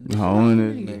honing it. this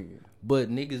nigga. But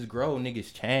niggas grow,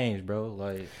 niggas change, bro.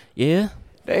 Like, Yeah.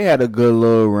 They had a good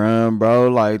little run, bro.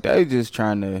 Like, they just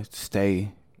trying to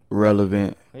stay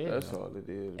relevant. yeah. That's all it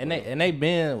is. And bro. they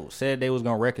been said they was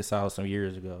gonna reconcile some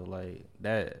years ago. Like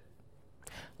that.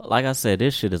 Like I said,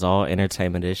 this shit is all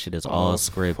entertainment. This shit is all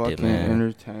scripted, fucking man.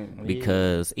 entertainment.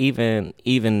 Because even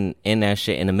in that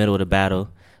shit in the middle of the battle,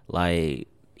 like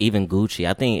even Gucci,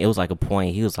 I think it was like a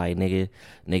point. He was like, "Nigga,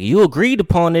 you agreed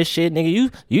upon this shit,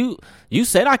 nigga. You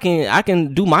said I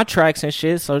can do my tracks and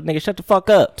shit. So nigga, shut the fuck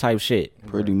up," type shit.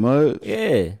 Pretty much.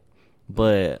 Yeah,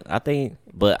 but I ain't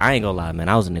gonna lie, man.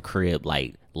 I was in the crib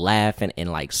like laughing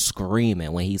and like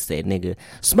screaming when he said, "Nigga,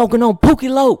 smoking on Pookie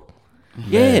Low."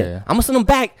 Yeah, I'm gonna send them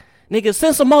back, nigga.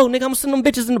 Send some more, nigga. I'm gonna send them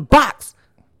bitches in the box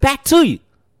back to you.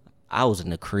 I was in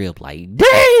the crib like,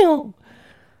 damn.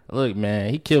 Look,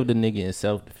 man, he killed the nigga in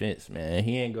self-defense, man.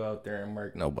 He ain't go out there and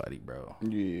murk nobody, bro.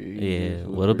 Yeah,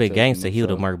 would have been gangster. He would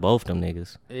have murked both them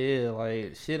niggas. Yeah,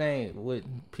 like, shit ain't what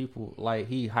people, like,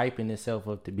 he hyping himself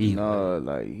up to be. No,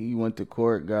 like, he went to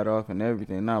court, got off and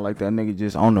everything. Not like that nigga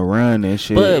just on the run and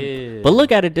shit. But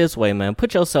look at it this way, man.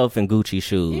 Put yourself in Gucci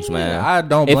shoes, man. I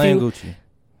don't blame Gucci.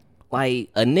 Like,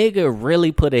 a nigga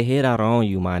really put a hit out on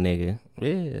you, my nigga.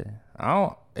 Yeah,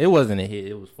 it wasn't a hit.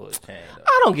 It was for a chain, though.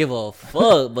 I don't give a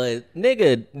fuck, but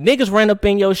niggas ran up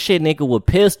in your shit, nigga, with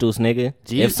pistols, nigga.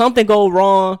 If something go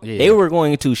wrong, they were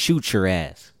going to shoot your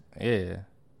ass. Yeah.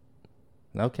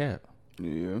 No cap.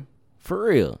 Yeah. For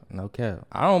real. No cap.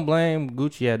 I don't blame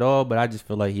Gucci at all, but I just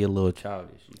feel like he a little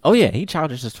childish. Oh yeah, he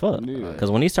childish as fuck. Cause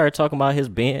when he started talking about his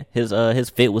band, his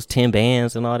fit was 10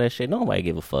 bands and all that shit, nobody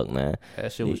give a fuck, man.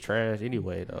 That shit was trash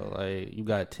anyway, though. Like, you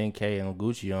got 10K on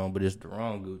Gucci on, but it's the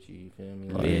wrong Gucci. You feel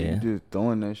me? Like, You just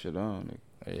throwing that shit on,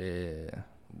 nigga. yeah,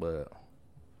 but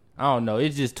I don't know.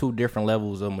 It's just two different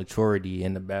levels of maturity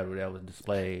in the battle that was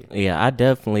displayed. Yeah, I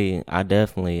definitely,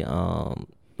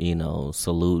 you know,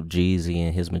 salute Jeezy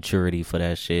and his maturity for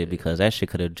that shit, because that shit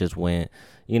could have just went,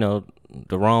 you know,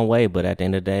 the wrong way, but at the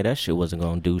end of the day, that shit wasn't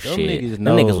gonna do shit. Them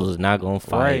niggas was not gonna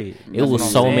fight. Right. It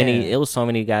was so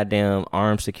many goddamn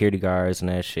armed security guards and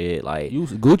that shit. Like,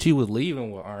 Gucci was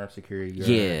leaving with armed security guards.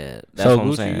 Yeah, that's what I'm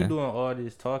Gucci, saying. you doing all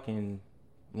this talking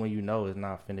when you know it's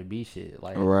not finna be shit.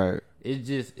 Like, Right. It's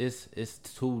just it's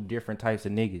two different types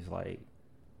of niggas. Like,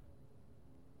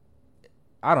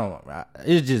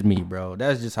 it's just me, bro.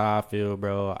 That's just how I feel,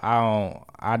 bro.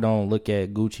 I don't look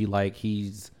at Gucci like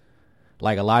he's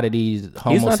like a lot of these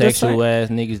homosexual ass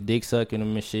niggas dick sucking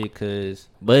him and shit.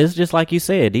 But it's just like you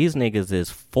said, these niggas is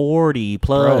 40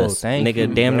 plus, bro,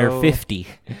 nigga, damn near 50.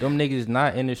 Them niggas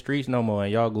not in the streets no more,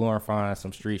 and y'all glorifying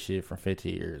some street shit from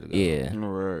 15 years ago. Yeah,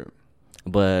 Right.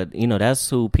 but you know that's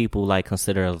who people like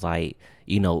consider as like,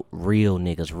 you know, real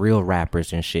niggas, real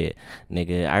rappers and shit.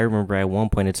 Nigga, I remember at one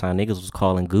point in time, niggas was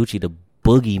calling Gucci the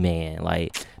boogeyman.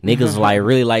 Like, niggas like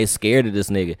really like scared of this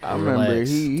nigga. I remember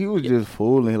he was just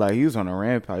fooling. Like, he was on a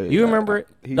rampage. You remember?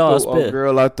 He No, threw a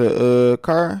girl out the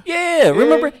car. Yeah,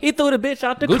 remember? He threw the bitch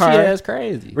out the Gucci car. ass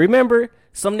crazy. Remember?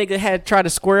 Some nigga had tried to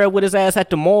square up with his ass at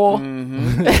the mall.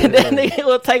 And that nigga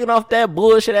was taking off that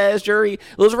bullshit ass jury.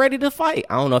 Was ready to fight.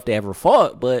 I don't know if they ever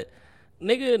fought, but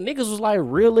niggas was like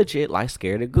real legit, like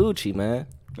scared of Gucci, man.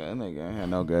 That nigga ain't had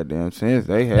no goddamn sense.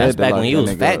 They had That's to back lock when he that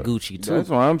was nigga fat up. Gucci too. That's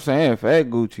what I'm saying. Fat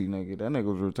Gucci, nigga. That nigga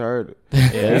was retarded.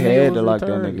 Yeah, They had to lock that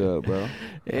nigga up, bro.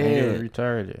 Yeah,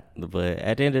 retarded. But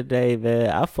at the end of the day,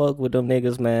 man, I fuck with them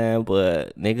niggas, man.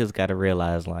 But niggas gotta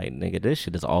realize, like, nigga, this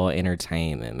shit is all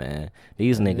entertainment, man.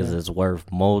 These niggas is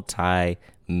worth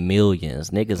multi-millions.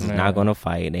 Niggas is not gonna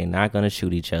fight. They not gonna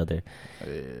shoot each other.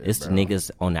 It's the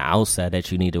niggas on the outside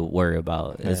that you need to worry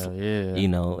about. It's, you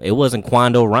know, it wasn't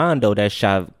Quando Rondo that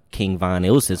shot King Von.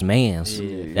 It was his mans.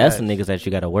 That's the niggas that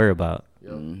you gotta worry about.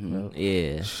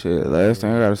 Yeah. Shit, last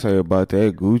thing I gotta say about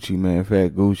that Gucci, man, Fat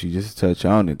Gucci, just to touch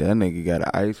on it, that nigga got an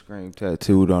ice cream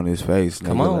tattooed on his face.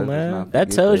 Come nigga. on, Let's man. not That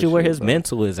forget tells you where shit, his bro.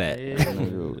 mental is at.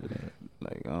 Nigga,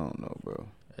 like, I don't know, bro.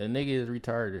 A nigga is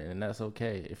retarded, and that's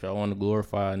okay. If y'all want to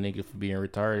glorify a nigga for being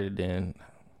retarded, then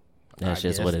That's I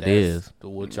just guess what it that's is.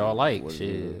 What y'all like, What it shit.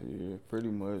 is, yeah, pretty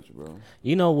much, bro.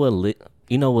 You know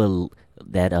what?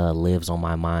 That lives on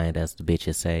my mind, as the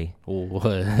bitches say.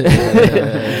 What?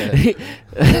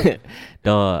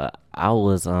 Dog, I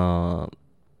was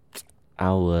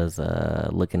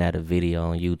looking at a video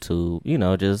on YouTube, you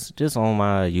know, just on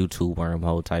my YouTube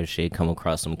wormhole type shit, come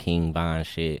across some King Von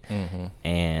shit,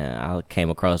 and I came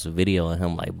across a video of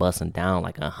him like busting down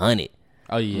like 100.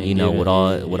 Oh yeah, You know, with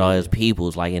all his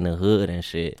peoples like in the hood and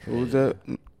shit. Who was that?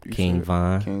 You King said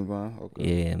Von. King Von,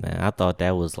 okay. Yeah, man. I thought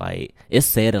that was like, it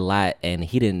said a lot, and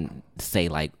he didn't say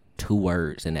like 2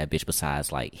 words in that bitch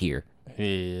besides like here.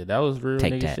 Yeah, that was real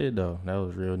Take nigga that. shit though. That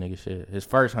was real nigga shit. His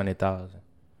first 100,000.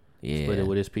 Yeah, Split it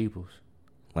with his peoples.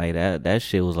 like that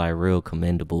shit was like real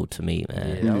commendable to me, Yeah,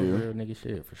 man. that was real nigga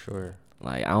shit for sure.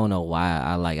 Like, I don't know why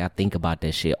I think about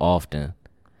that shit often.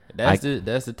 That's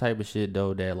the type of shit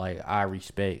though that like I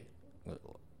respect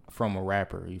from a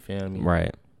rapper. You feel me?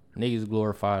 Right. Niggas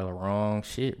glorify the wrong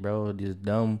shit, bro. This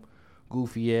dumb,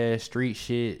 goofy ass street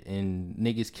shit and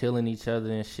niggas killing each other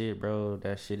and shit, bro.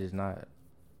 That shit is not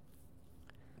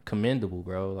commendable,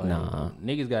 bro. Like, Nah.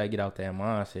 niggas gotta get out that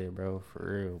mindset, bro, for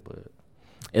real. But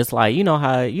It's like, you know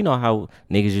how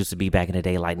niggas used to be back in the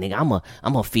day, like, nigga,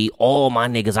 I'm gonna feed all my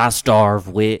niggas I starve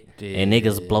with, and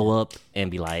niggas blow up and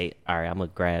be like, all right, I'm gonna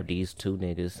grab these 2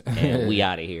 niggas and we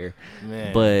out of here.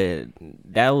 Man. But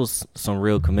that was some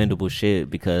real commendable shit,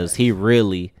 because he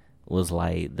really was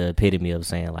like the epitome of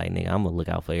saying like, nigga, I'm gonna look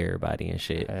out for everybody and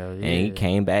shit. Hell yeah. And he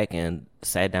came back and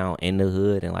sat down in the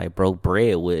hood and like broke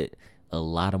bread with a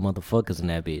lot of motherfuckers in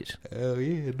that bitch. hell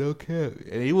yeah, no cap.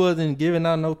 And he wasn't giving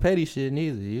out no petty shit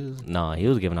neither. He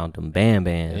was giving out them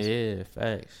bands. Yeah,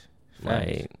 facts.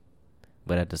 Like,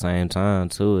 but at the same time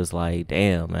too, it's like,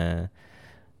 damn, man,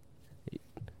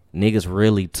 niggas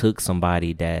really took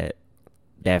somebody that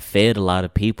fed a lot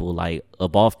of people like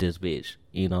up off this bitch,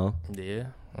 you know? Yeah.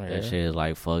 That shit is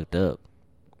like fucked up.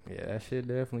 Yeah, that shit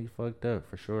definitely fucked up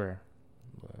for sure.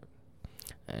 But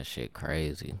That shit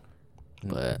crazy.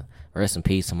 But rest in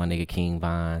peace to my nigga King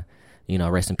Von. You know,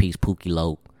 rest in peace Pookie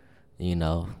Loke. You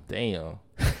know. damn.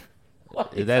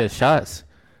 Is that his shots?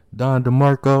 Don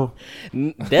DeMarco.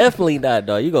 Definitely not,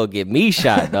 dog. You gonna get me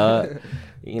shot, dog.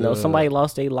 You know, somebody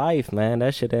lost their life, man.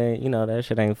 That shit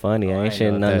ain't funny. Ain't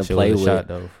shit nothing to play with. Shot,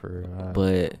 though,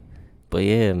 for, But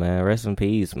yeah, man, rest in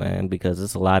peace, man, because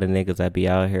there's a lot of niggas that be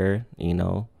out here, you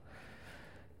know,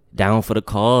 down for the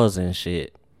cause and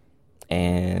shit.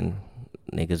 And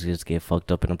niggas just get fucked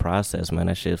up in the process, man.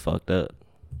 That shit fucked up.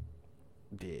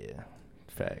 yeah,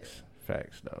 facts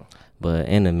though. But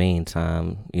in the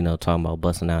meantime, you know, talking about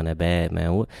busting down that bag,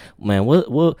 man.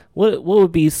 What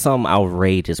would be some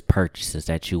outrageous purchases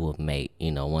that you would make,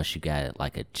 you know, once you got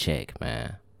like a check,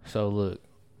 man? So look,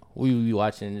 we be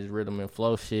watching this Rhythm and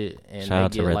Flow shit, and Shout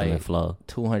out they to get Rhythm like and Flow.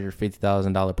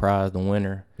 $250,000 prize, the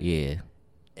winner. Yeah.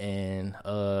 And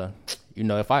you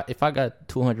know, if I got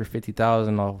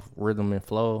 $250,000 off Rhythm and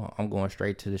Flow, I'm going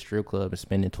straight to the strip club and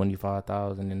spending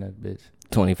 $25,000 in that bitch.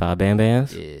 25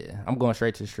 bands? Yeah, I'm going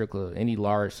straight to the strip club. Any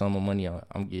large sum of money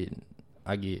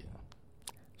I get.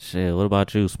 Shit, what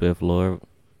about you, Spiff Lord?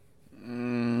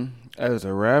 As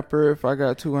a rapper, if I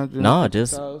got 200, No,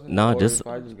 just if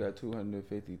I just got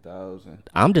 250,000.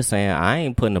 I'm just saying, I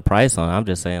ain't putting a price on it. I'm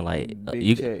just saying, like,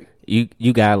 Big check.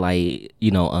 you got, like,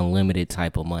 you know, unlimited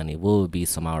type of money. What would be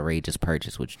some outrageous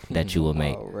purchase that you would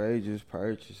make? Outrageous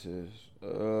purchases.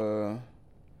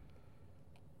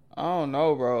 I don't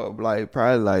know, bro. Like,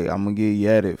 probably, like, I'm gonna get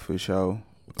yatted for sure.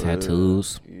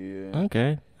 Tattoos? Yeah.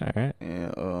 Okay, all right.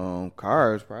 And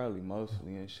cars, probably,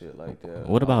 mostly, and shit like that.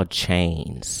 What about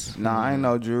chains? Nah, I ain't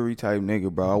no jewelry type nigga,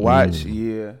 bro. I watch,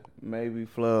 yeah, maybe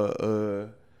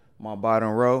flood my bottom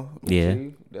row. Yeah.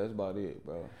 See? That's about it,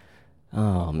 bro.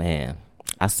 Oh, man.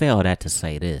 I say all that to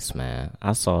say this, man.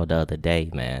 I saw the other day,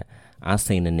 man. I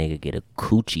seen a nigga get a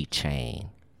Coochie chain.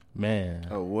 Man.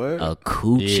 A what? A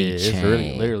coochie Yeah, chain. it's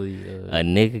really, literally. A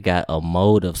nigga got a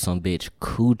mold of some bitch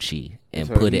coochie and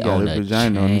So put he it got on a a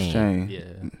vagina on his chain. chain.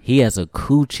 Yeah. He has a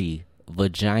coochie,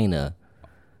 vagina,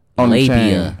 On the labia,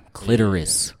 chain.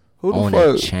 clitoris Who the on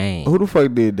fuck? a chain. Who the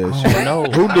fuck did that shit? know.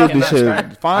 Who did this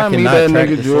shit? Find me cannot that track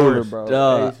nigga the jeweler, source. bro.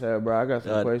 Dog. ASAP, bro. I got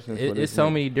some questions for this. It's so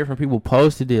nigga. many different people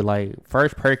posted it. Like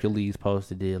first Percules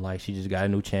posted it, like she just got a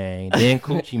new chain. Then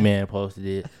Coochie Man posted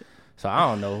it. So I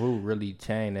don't know who really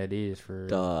chain that is for.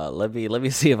 Let me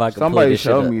see if I can pull Somebody this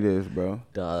shit show up. me this, bro.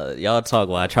 Y'all talk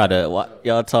while I try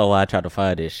to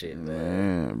find this shit,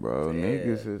 man. Man, bro,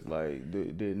 niggas is like,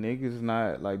 did niggas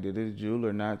not like? Did this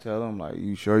jeweler not tell him like,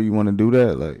 you sure you want to do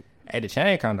that? Like, Hey, the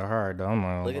chain kind of hard though. I'm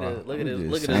like, Look at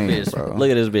just this saying, bitch. bro. Look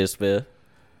at this bitch, Spill.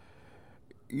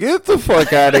 get the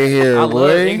fuck out of here, I boy. love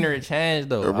ignorant chains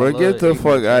though. Bro, get the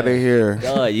fuck out of here.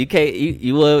 Dog, you can't.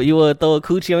 You want to throw a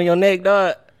coochie on your neck,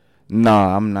 dog?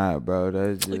 Nah, I'm not, bro.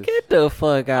 That's just Get the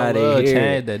fuck I out love of here.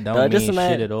 chains that don't Dog, mean just shit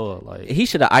imagine- at all. Like He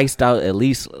should have iced out at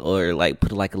least, or like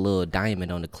put like a little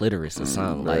diamond on the clitoris or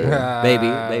something. Like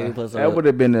maybe put some. that would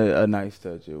have been a nice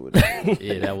touch. It would.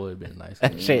 yeah, that would have been nice.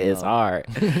 That shit is hard.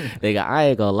 Nigga, I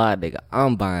ain't gonna lie, nigga.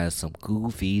 I'm buying some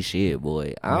goofy shit,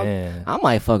 boy. Man. I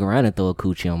might fuck around and throw a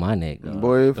coochie on my neck, dog.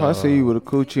 Boy, if I see you with a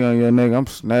coochie on your neck, I'm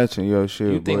snatching your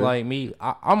shit. You think boy. like me?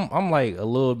 I'm like a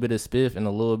little bit of spiff and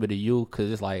a little bit of you, cause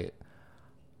it's like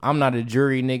I'm not a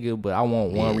jury nigga, but I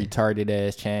want one retarded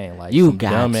ass chain, like You some got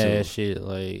dumb to. ass shit,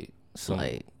 like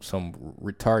some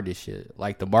retarded shit,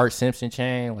 like the Bart Simpson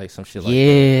chain, like some shit like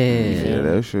Yeah,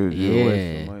 that shit just Yeah.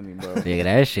 waste of money, bro. Nigga,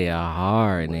 that shit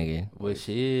hard, nigga. But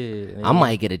shit, I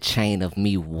might get a chain of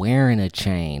me wearing a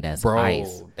chain that's bro,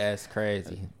 ice. that's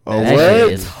crazy. That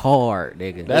shit is hard,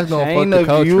 nigga. That's gonna fuck Chain the of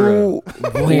culture you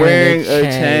up. wearing a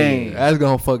chain. That's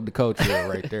gonna fuck the culture up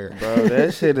right there. Bro,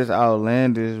 that shit is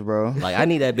outlandish, bro. Like, I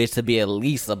need that bitch to be at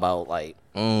least about like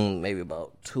maybe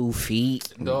about 2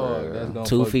 feet, Dog, that's gonna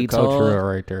 2 fuck feet the culture tall, up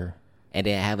right there. and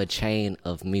then have a chain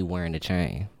of me wearing the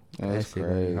chain. That's That shit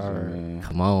crazy, hard. man.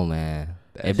 Come on, man.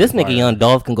 That If this shit nigga fire. Young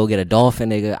Dolph can go get a dolphin,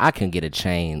 nigga, I can get a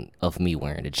chain of me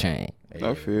wearing the chain.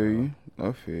 I feel you.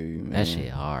 I feel you, man. That shit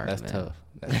hard. That's man. tough.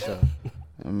 That's tough.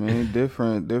 I mean,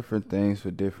 different things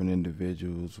for different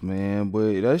individuals, man.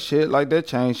 But that shit, like that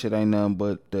chain shit, ain't nothing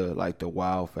but the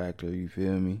wow factor. You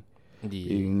feel me? Yeah.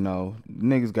 You know,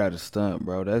 niggas got to stunt,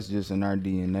 bro. That's just in our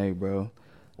DNA, bro.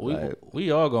 We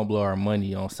all gonna blow our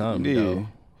money on something, Yeah. though.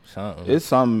 Something. It's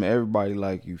something everybody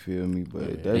like, you feel me?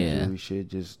 But that Yeah. jewelry shit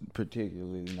just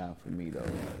particularly not for me, though.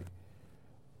 Like,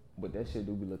 but that shit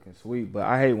do be looking sweet. But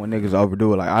I hate when niggas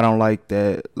overdo it. Like, I don't like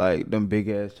that, like, them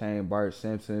big-ass chain, Bart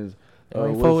Simpsons. You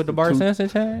what's fuck with the Bart two- Simpson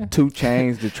chain? 2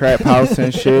 Chains, the Trap House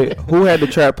and shit. Who had the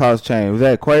Trap House chain? Was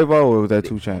that Quavo or was that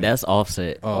 2 Chains? That's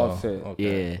Offset. Offset.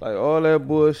 Yeah. Like, all that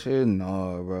bullshit?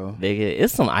 No, bro. Nigga,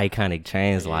 it's some iconic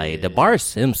chains like the Bart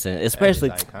Simpson,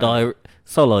 especially iconic. dog,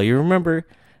 Solo. You remember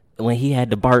when he had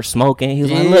the Bart smoking? He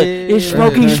was like, Yeah. "Look, it's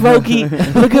Smokey.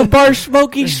 Look at Bart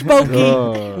Smokey."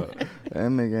 That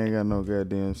nigga ain't got no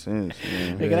goddamn sense,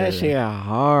 man. Nigga, that shit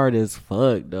hard as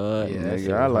fuck, dog. Yeah, that shit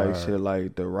Nigga, I like hard. shit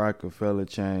like the Rockefeller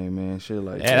chain, man. Shit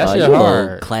like Yeah, that Oh, shit you a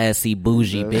hard. classy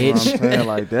bougie That's bitch. what I'm saying.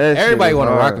 Like that. Everybody shit want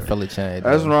a hard. Rockefeller chain.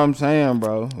 That's though. what I'm saying,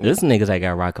 bro. There's niggas that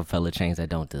got Rockefeller chains that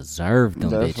don't deserve them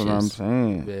That's bitches. what I'm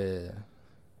saying. Yeah.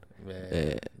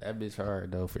 That bitch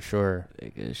hard though for sure.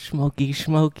 Nigga,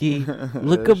 Smokey.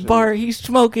 Look at Bart, he's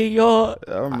smoking, y'all.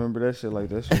 I remember that shit like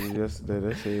that shit was yesterday.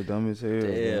 That shit dumb as hell. bro.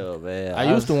 Damn, man.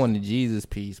 I used to want the Jesus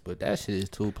piece, but that shit is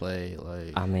too played.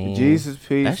 Like I mean, Jesus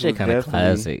piece. that shit was kind of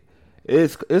definitely-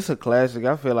 classic. It's a classic.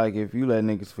 I feel like if you let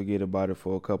niggas forget about it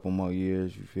for a couple more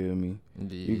years, you feel me?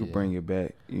 You could bring it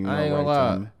back. You know, I ain't gonna right lie.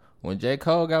 timing. When J.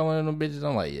 Cole got one of them bitches,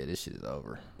 I'm like, yeah, this shit is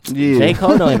over. Yeah. J.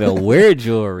 Cole don't even wear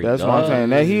jewelry. That's what I'm saying.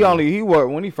 That he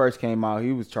worked when he first came out.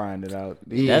 He was trying it out.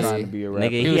 He was That's- trying to be a rapper.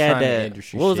 Nigga, He he was had trying to that.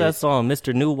 industry What was shit. that song,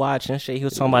 Mr. New Watch and shit? He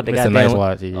was talking about the Mr. goddamn. Nice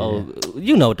Watch, yeah. Oh,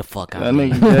 you know what the fuck I That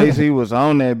mean. nigga Jay-Z was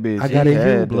on that bitch. I got He a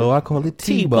had blow. that. I call it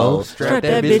Tebow. Tebow. Strap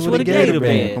that bitch with a gator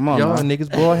band. Come on, Y'all man.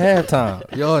 niggas boy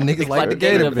halftime. Y'all niggas like the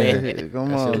gator band. Come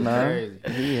That shit on, now. crazy.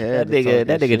 He That had to nigga, talk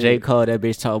that nigga J. shit. Cole, that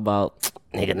bitch talk about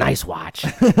nigga nice watch.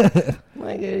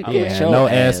 Nigga, I get had your no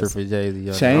ass. answer for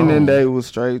Jay-Z. Chain and Day was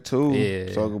straight too.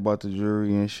 Yeah. Talk about the jury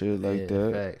and shit like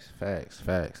that. Facts.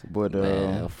 But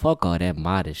Man, fuck all that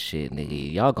modest shit,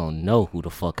 nigga. Y'all gonna know who the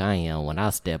fuck I am when I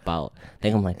step out. They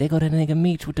gonna be like, they go that nigga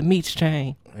Meech with the Meech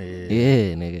chain.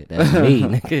 Yeah, nigga, that's me,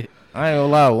 nigga. I ain't gonna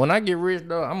lie. When I get rich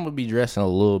though, I'm gonna be dressing a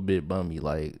little bit bummy.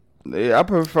 Like yeah, I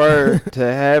prefer to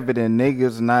have it and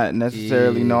niggas not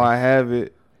necessarily Yeah. know I have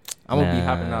it. I'm gonna be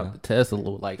hopping out the Tesla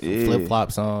with like some flip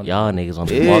flops on. Y'all niggas gonna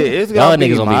be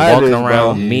walking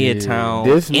around Midtown.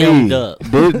 This me. Up.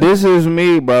 This is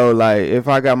me, bro. Like if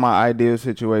I got my ideal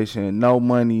situation, no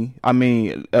money. I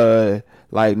mean,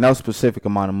 like no specific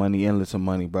amount of money, endless of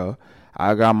money, bro.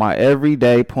 I got my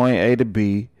everyday point A to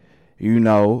B. You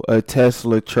know, a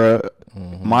Tesla truck,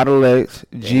 Model X,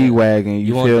 G-Wagon.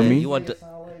 You feel me?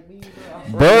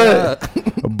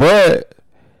 But.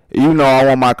 You know, I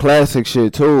want my classic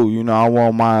shit too. You know, I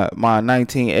want my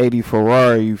 1980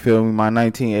 Ferrari. You feel me? My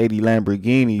 1980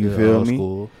 Lamborghini. You feel me?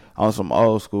 School. On some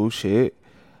old school shit.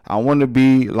 I want to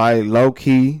be like low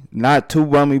key, not too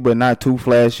bummy, but not too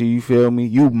flashy. You feel me?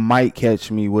 You might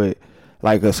catch me with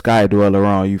like a Sky Dweller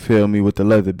on. You feel me? With the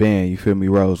leather band. You feel me?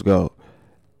 Rose gold.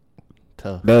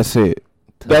 Tough. That's it.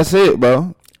 That's it,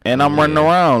 bro. And I'm running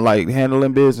around like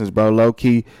handling business, bro. Low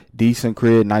key, decent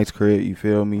crib, nice crib. You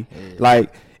feel me?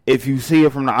 Like. If you see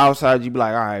it from the outside, you be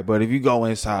like, all right. But if you go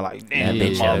inside, like, damn,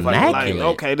 this motherfucker, like,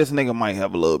 okay, this nigga might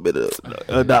have a little bit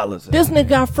of dollars. This nigga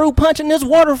got fruit punch in this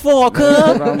waterfall, cuz.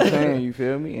 That's what I'm saying. You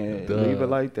feel me? And leave it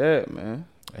like that, man.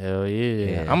 Hell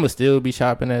yeah. I'm gonna still be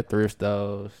shopping at thrift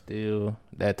stores, still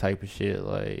that type of shit.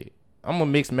 Like, I'm gonna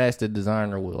mix match the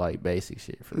designer with like basic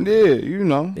shit. For yeah, you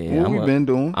know what we been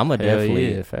doing. I'm gonna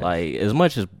definitely like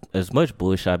as much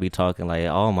bullshit I be talking. Like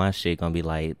all my shit gonna be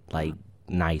like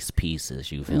nice pieces,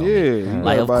 you feel me?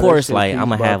 Like of course, like I'm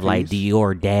gonna have like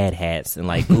Dior dad hats and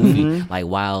like goofy, like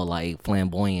wild, like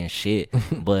flamboyant shit.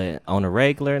 But on a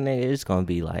regular, nigga, it's gonna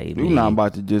be like you not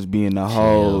about to just be in the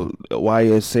whole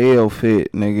YSL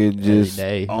fit, nigga. Just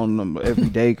on the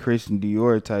everyday Christian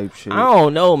Dior type shit. I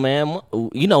don't know, man.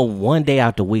 You know, one day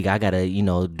out the week, I gotta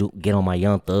get on my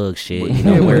Young Thug shit. You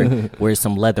know, wear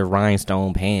some leather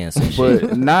rhinestone pants and shit.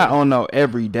 But not on no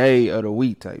everyday of the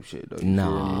week type shit though.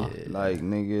 No, like.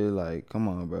 Nigga, like, come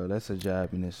on, bro. That's a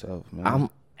job in itself, man. I'm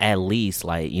at least,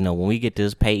 like, when we get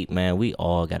this paid, man, we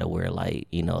all gotta wear, like,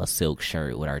 a silk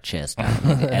shirt with our chest out.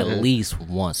 At least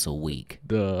once a week.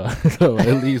 Duh.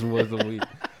 At least once a week.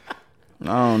 I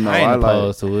don't know. I ain't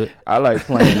opposed to it. I like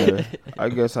playing I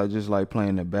guess I just like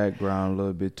playing the background a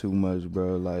little bit too much,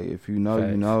 bro. Like, if you know,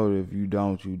 you know. If you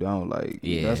don't, you don't. Like,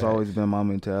 that's always been my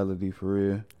mentality, for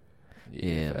real.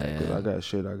 Yeah, man. Cause I got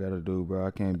shit I gotta do, bro.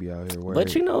 I can't be out here worried.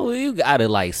 But you gotta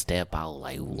like step out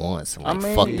like once and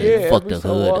like fuck the so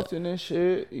hood. Often and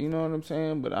shit, you know what I'm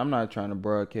saying? But I'm not trying to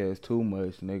broadcast too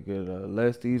much, nigga. The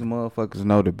less these motherfuckers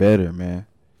know, the better, man.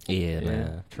 Yeah,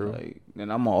 man. True. Like, and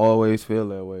I'm gonna always feel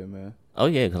that way, man. Oh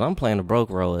yeah, cause I'm playing the broke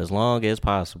role as long as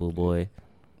possible, boy.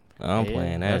 I'm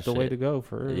playing that. That's shit. The way to go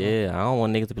for real. Yeah, I don't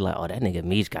want niggas to be like, oh, that nigga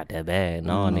Meech got that bad.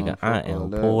 No, nigga, I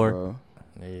am poor. Bro.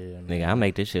 Yeah, nigga, I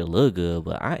make this shit look good,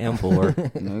 but I am poor.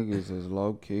 Niggas is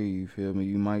low key, you feel me?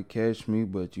 You might catch me,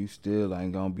 but you still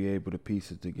ain't gonna be able to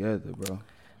piece it together, bro.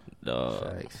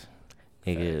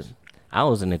 Nigga, I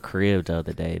was in the crib the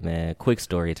other day, man. Quick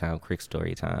story time,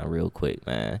 real quick,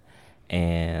 man.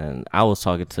 And I was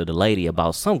talking to the lady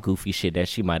about some goofy shit that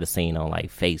she might have seen on like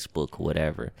Facebook or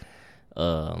whatever.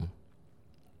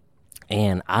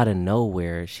 And out of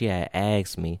nowhere, she had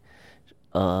asked me,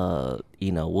 what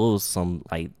was some,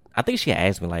 like, I think she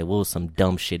asked me, like, what was some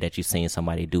dumb shit that you seen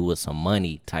somebody do with some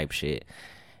money type shit.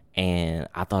 And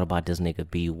I thought about this nigga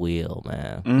B. Will,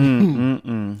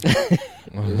 man. This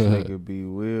nigga B.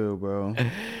 Will, bro.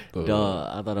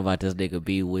 Dog, I thought about this nigga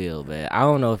B. Will, man. I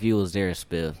don't know if you was there,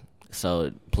 Spiff,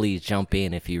 so please jump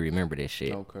in if you remember this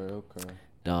shit. Okay.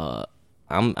 Dog,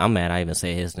 I'm mad I even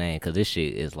said his name because this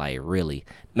shit is like really.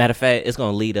 Matter of fact, it's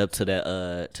gonna lead up to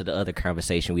the other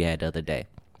conversation we had the other day,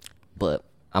 but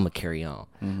I'm gonna carry on.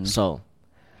 Mm-hmm. So,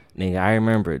 nigga, I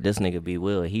remember this nigga B.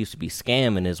 Will. He used to be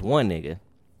scamming this one nigga,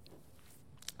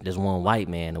 this one white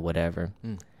man or whatever,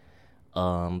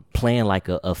 playing like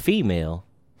a female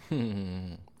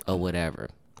or whatever.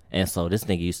 And so this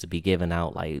nigga used to be giving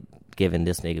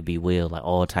this nigga B. Will like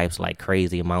all types of like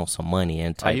crazy amounts of money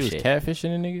and type shit. He was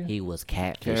catfishing a nigga? He was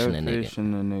catfishing a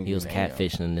nigga. He was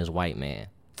catfishing this white man.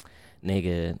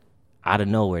 Nigga, out of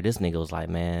nowhere, this nigga was like,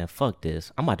 man, fuck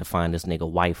this. I'm about to find this nigga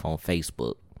wife on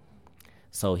Facebook.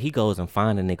 So he goes and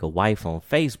find a nigga wife on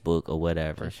Facebook or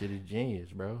whatever. That shit is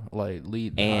genius, bro. Like,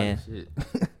 lead and shit.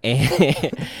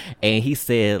 and he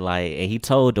said, like, and he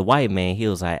told the white man, he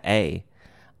was like, hey,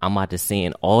 I'm about to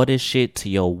send all this shit to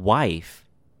your wife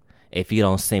if you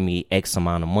don't send me X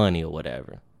amount of money or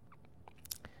whatever.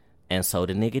 And so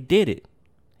the nigga did it.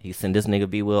 He sent this nigga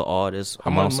B. Will all this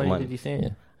amounts of money. Did he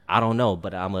send? I don't know,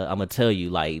 but I'm gonna tell you,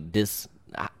 like, this,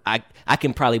 I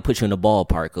can probably put you in the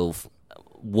ballpark of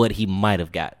what he might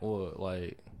have got. What,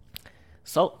 like?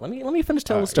 So let me finish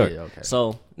telling the story. Yeah, okay.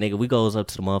 So nigga, we goes up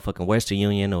to the motherfucking Western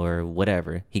Union or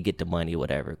whatever. He get the money,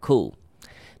 whatever. Cool.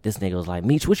 This nigga was like,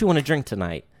 Meech, what you want to drink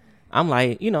tonight? I'm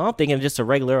like, I'm thinking just a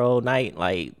regular old night.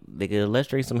 Like, nigga, let's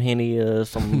drink some Henny,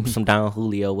 some Don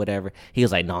Julio, whatever. He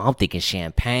was like, no, I'm thinking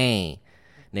champagne.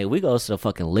 Nigga, we go to the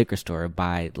fucking liquor store and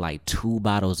buy like 2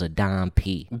 bottles of Don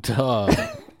P. Dog.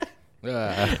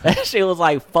 That shit was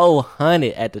like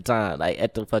 $400 at the time, like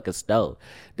at the fucking stove.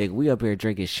 Nigga, we up here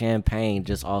drinking champagne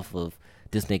just off of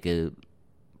this nigga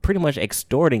pretty much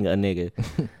extorting a nigga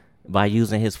by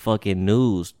using his fucking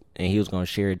news, and he was gonna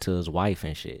share it to his wife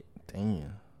and shit.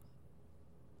 Damn.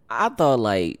 I thought,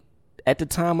 like, at the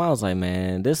time, I was like,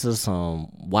 man, this is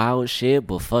some wild shit,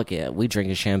 but fuck it. We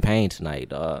drinking champagne tonight,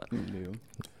 dog. Yeah.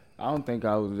 I don't think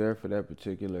I was there for that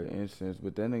particular instance,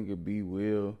 but that nigga B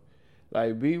Will,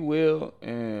 like, B Will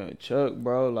and Chuck,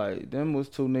 bro, like, them was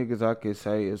 2 niggas I could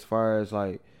say as far as,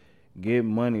 like, get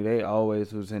money. They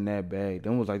always was in that bag.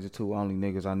 Them was, like, the 2 only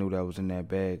niggas I knew that was in that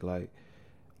bag. Like,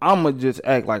 I'ma just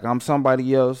act like I'm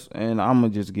somebody else, and I'ma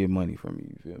just get money from you.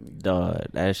 You feel me? Dog,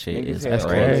 that shit Niggas is had all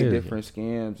crazy. these different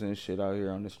scams and shit out here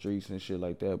on the streets and shit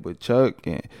like that. But Chuck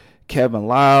and Kevin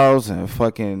Lyles and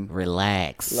fucking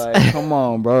Relax. like, come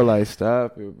on, bro. Like,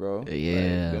 stop it, bro.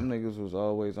 Yeah. Like, them niggas was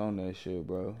always on that shit,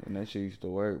 bro. And that shit used to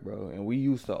work, bro. And we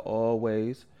used to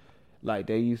always, like,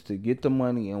 they used to get the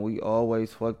money and we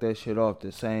always fuck that shit off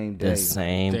the same day. The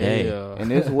same day.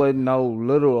 And this wasn't no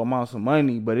little amounts of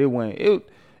money, but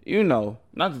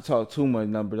not to talk too much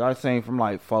numbers. I was saying from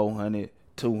like 400,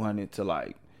 200 to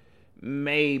like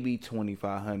maybe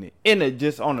 2,500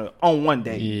 on one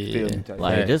day. You feel me?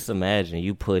 Like, just imagine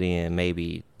you put in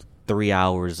maybe 3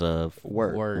 hours of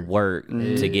work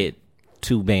to get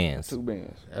 2 bands. 2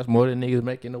 bands. That's more than niggas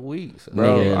making a week. So.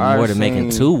 Bro, Nigga, more than making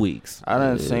 2 weeks. I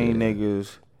done seen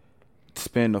niggas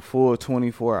spend the full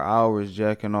 24 hours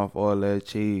jacking off all that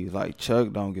cheese. Like,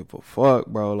 Chuck don't give a fuck,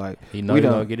 bro. Like, he know he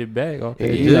gonna get it back.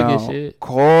 Okay,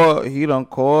 he done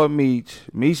called Meech.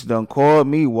 Meech done called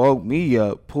me, woke me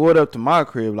up, pulled up to my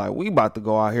crib. Like, we about to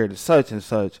go out here to such and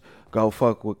such, go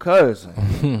fuck with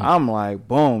cousin. I'm like,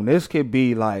 boom, this could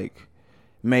be like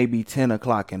maybe 10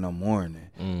 o'clock in the morning.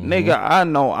 Nigga, I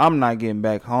know I'm not getting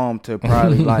back home till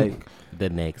probably like the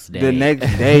next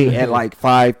day at like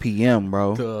 5 p.m.,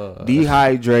 bro.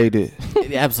 Dehydrated.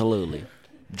 Absolutely.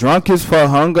 Drunk as fuck,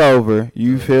 hungover.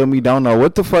 You feel me? Don't know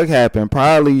what the fuck happened.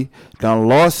 Probably done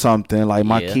lost something, like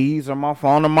my keys or my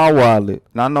phone or my wallet.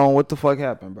 Not knowing what the fuck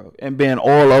happened, bro. And being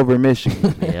all over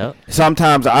Michigan. Yep.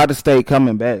 Sometimes out of state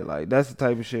coming back. Like, that's the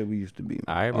type of shit we used to be.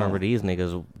 I remember these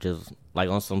niggas just like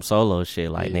on some solo shit.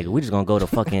 Like, nigga, we just gonna go to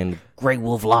fucking Great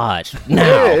Wolf Lodge now.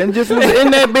 Yeah, and just was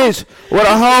in that bitch with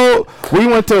a whole. We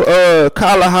went to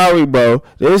Kalahari, bro.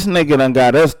 This nigga done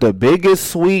got us the biggest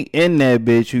suite in that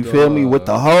bitch. You feel me? With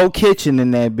the whole kitchen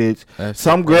in that bitch.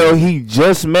 Some girl he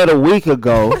just met a week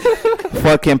ago.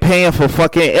 Fucking paying for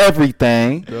fucking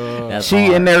everything. She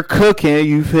hard. In there cooking,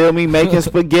 you feel me? Making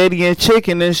spaghetti and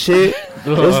chicken and shit.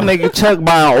 This nigga Chuck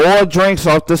buying all drinks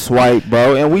off the swipe,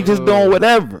 bro. And we just doing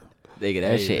whatever. Nigga,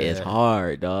 that shit is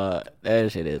hard, dog.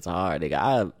 That shit is hard,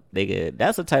 nigga. Nigga,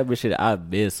 that's the type of shit I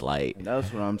miss. Like,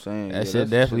 that's what I'm saying. That shit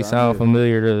definitely sound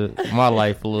familiar to my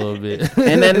life a little bit.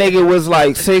 And that nigga was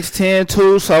like 6'10"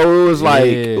 too, so it was like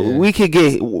we could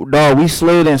get dog. We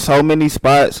slid in so many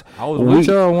spots. I was with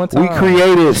y'all one time. We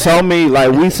created so many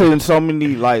we slid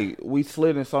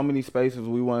in so many spaces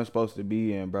we weren't supposed to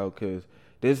be in, bro. Cause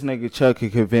this nigga Chuck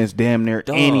could convince damn near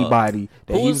anybody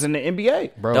that he was in the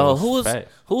NBA. Bro, dog,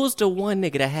 who was the one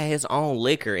nigga that had his own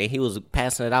liquor and he was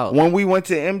passing it out? When we went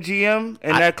to MGM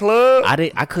and that club?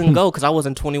 I couldn't go because I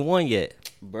wasn't 21 yet.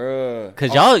 Bruh.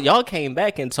 Because y'all came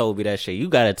back and told me that shit. You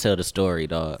got to tell the story,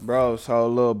 dog. Bro, so a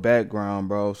little background,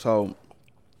 bro. So,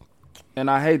 and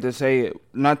I hate to say it,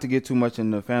 not to get too much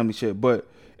into family shit, but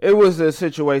it was a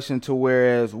situation to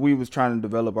whereas we was trying to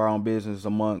develop our own business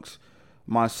amongst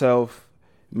myself,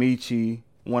 Michi,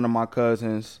 one of my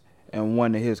cousins, and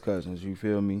one of his cousins, you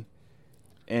feel me?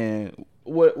 And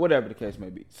whatever the case may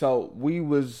be. So we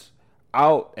was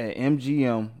out at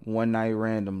MGM one night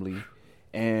randomly,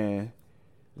 and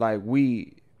like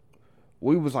we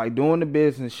was like doing the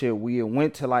business shit. We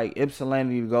went to like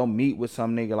Ypsilanti to go meet with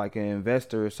some nigga, like an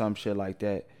investor or some shit like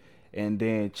that. And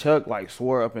then Chuck like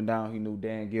swore up and down he knew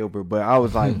Dan Gilbert, but I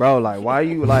was like, bro, like why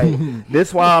you like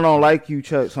this? Why I don't like you,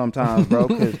 Chuck, sometimes, bro,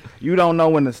 because you don't know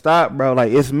when to stop, bro.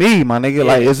 Like it's me, my nigga,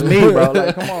 like it's me, bro.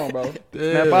 Like come on, bro,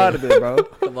 snap out of it, bro.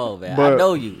 Come on, man. But I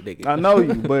know you, nigga. I know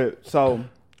you, but so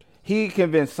he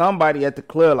convinced somebody at the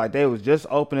club, like they was just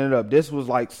opening it up. This was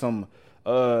like some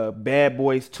Bad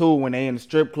Boys 2 when they in the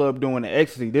strip club doing the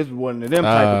ecstasy. This is one of them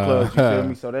type of clubs, you feel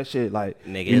me? So that shit like,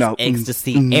 Nigga, you know,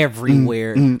 ecstasy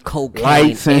everywhere, cocaine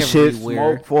lights and shit,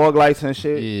 everywhere. smoke, fog lights and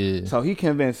shit. Yeah. So he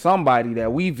convinced somebody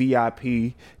that we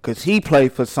VIP because he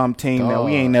played for some team that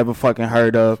we ain't never fucking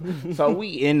heard of. So we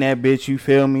in that bitch, you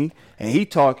feel me? And he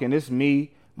talking, it's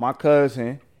me, my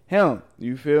cousin, him,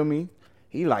 you feel me?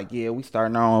 He like, yeah, we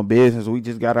starting our own business. We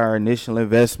just got our initial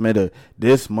investment of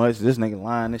this much. This nigga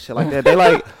lying and shit like that. They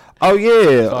like, oh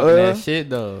yeah, that shit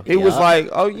though. He was like,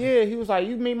 oh yeah, he was like,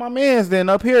 you meet my mans then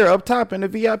up here, up top in the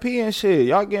VIP and shit.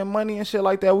 Y'all getting money and shit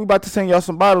like that. We about to send y'all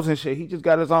some bottles and shit. He just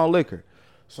got his own liquor.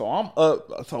 So I'm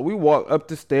up. So we walk up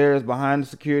the stairs behind the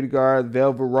security guards,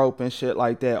 velvet rope and shit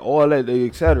like that. All that,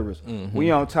 et cetera.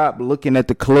 We on top looking at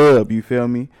the club. You feel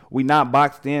me? We not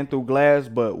boxed in through glass,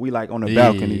 but we like on the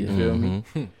balcony. You feel me?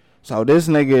 So this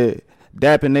nigga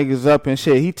dapping niggas up and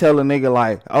shit. He tell a nigga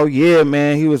like, oh yeah,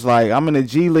 man. He was like, I'm in the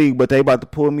G League, but they about to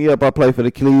pull me up. I play for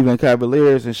the Cleveland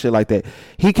Cavaliers and shit like that.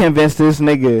 He convinced this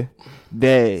nigga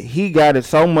that he got it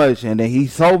so much and that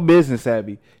he's so business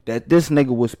savvy that this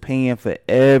nigga was paying for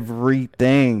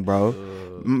everything, bro.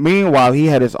 Meanwhile, he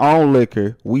had his own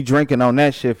liquor. We drinking on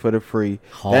that shit for the free.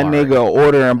 Hard. That nigga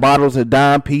ordering bottles of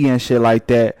Dime P and shit like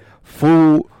that.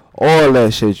 Food, all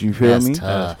that shit, you feel me?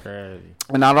 Tough.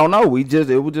 And I don't know, it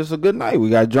was just a good night.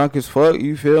 We got drunk as fuck,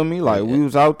 you feel me? Like, we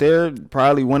was out there,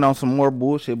 probably went on some more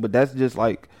bullshit, but that's just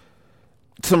like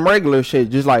some regular shit,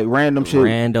 just like random shit.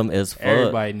 Random as fuck.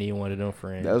 Everybody need one of them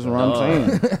friends. That's what I'm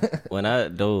saying. When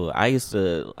I used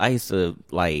to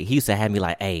like, he used to have me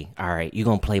like, hey, all right, you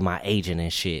gonna play my agent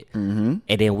and shit. And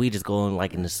then we just go in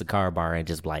like in the cigar bar and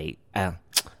just like,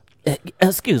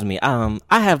 excuse me, I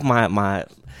have my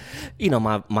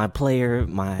my player,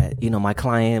 my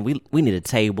client, we need a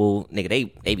table.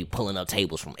 Nigga, they be pulling up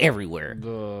tables from everywhere.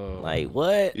 Like,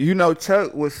 what? You know,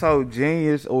 Chuck was so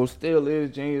genius, or still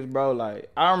is genius, bro. Like,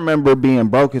 I remember being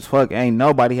broke as fuck. Ain't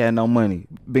nobody had no money.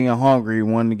 Being hungry,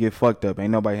 wanting to get fucked up.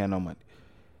 Ain't nobody had no money.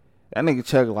 That nigga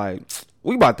Chuck like,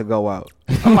 we about to go out.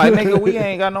 I'm like, nigga, we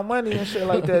ain't got no money and shit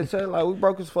like that. Chuck, like, we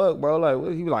broke as fuck, bro. Like,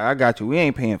 he was like, I got you. We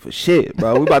ain't paying for shit,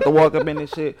 bro. We about to walk up in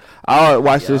this shit. I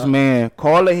watch this man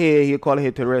call ahead. He'll call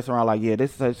ahead to the restaurant like, yeah,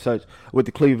 this is such with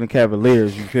the Cleveland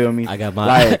Cavaliers. You feel me? I got my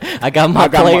like, I got my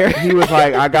player. He was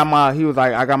like, I got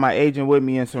my agent with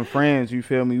me and some friends. You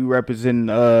feel me? We representing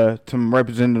some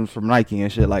representatives from Nike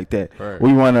and shit like that. Right.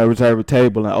 We want to reserve a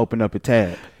table and open up a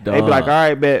tab. They be like, all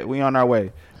right, bet, we on our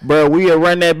way. Bro, we'll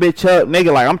run that bitch up.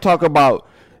 Nigga, like, I'm talking about,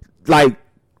 like,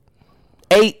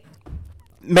 8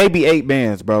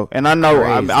 bands, bro. And I know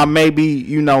I may be,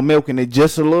 milking it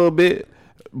just a little bit,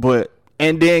 but,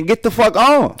 and then get the fuck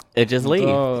on. It just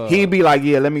leave. He'd be like,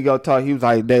 yeah, let me go talk. He was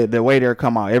like, the waiter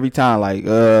come out every time, like,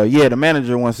 yeah, the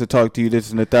manager wants to talk to you, this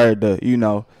and the third,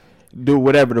 do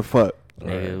whatever the fuck.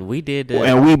 Nigga, we did that.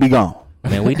 And we be gone.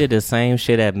 Man, we did the same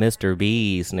shit at Mr.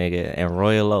 B's, nigga, and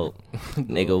Royal Oak.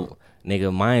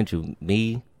 Nigga, mind you,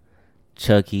 me,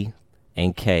 Chucky,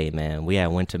 and Kay, man, we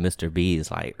had went to Mr. B's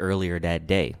like earlier that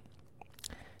day.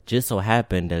 Just so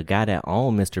happened the guy that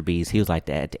owned Mr. B's, he was like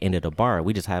at the end of the bar.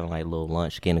 We just having like a little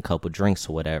lunch, getting a couple drinks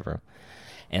or whatever.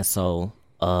 And so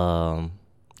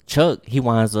Chuck, he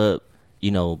winds up,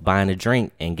 buying a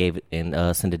drink and gave it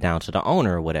and send it down to the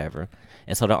owner or whatever.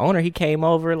 And so the owner, he came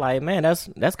over like, man,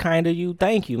 that's kind of you.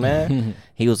 Thank you, man.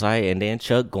 He was like, and then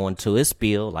Chuck going to his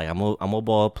spiel, like, I'm a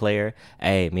ball player.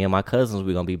 Hey, me and my cousins,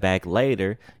 we're going to be back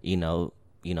later.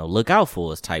 Look out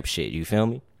for us type shit. You feel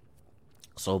me?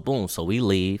 So, boom. So we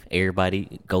leave.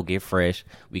 Everybody go get fresh.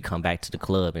 We come back to the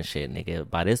club and shit, nigga.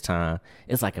 By this time,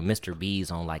 it's like a Mr.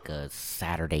 B's on like a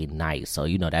Saturday night. So,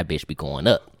 that bitch be going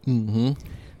up. Mm-hmm.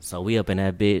 So we up in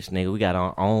that bitch, nigga. We got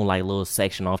our own like little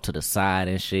section off to the side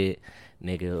and shit.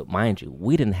 Nigga, mind you,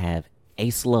 we didn't have a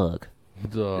slug.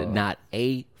 Not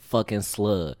a fucking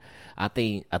slug. I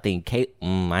think Kate,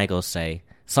 I ain't gonna say.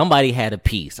 Somebody had a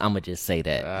piece. I'm gonna just say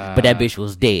that. But that bitch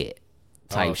was dead.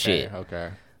 Type shit.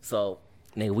 Okay. So,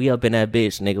 nigga, we up in that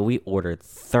bitch. Nigga, we ordered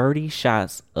 30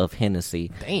 shots of Hennessy.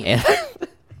 Damn.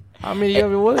 How many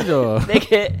of it was, dog?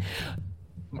 Nigga,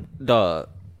 dog.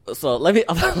 So let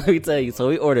me tell you. So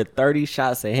we ordered 30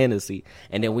 shots of Hennessy,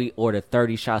 and then we ordered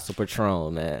 30 shots of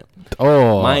Patron, man.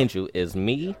 Oh, mind you, it's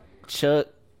me, Chuck,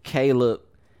 Caleb,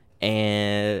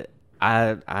 and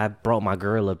I brought my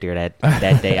girl up there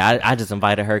that day. I just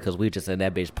invited her because we just in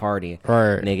that bitch partying.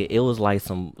 Right, nigga. It was like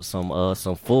some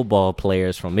football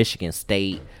players from Michigan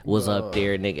State was up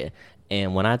there, nigga.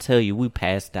 And when I tell you, we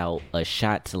passed out a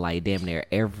shot to like damn near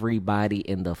everybody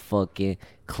in the fucking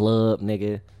club,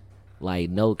 nigga. Like,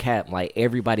 no cap. Like,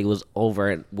 everybody was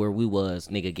over where we was,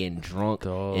 nigga, getting drunk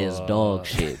as dog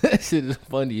shit. That shit is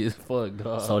funny as fuck,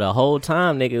 dog. So the whole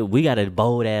time, nigga, we got a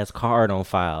bold-ass card on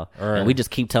file. Right. And we just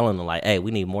keep telling them, like, hey,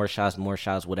 we need more shots,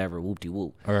 whatever,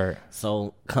 whoop-de-whoop. All right.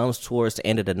 So comes towards the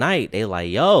end of the night, they like,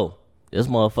 yo, this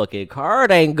motherfucking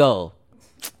card ain't go.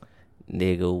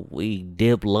 Nigga, we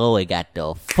dip low and got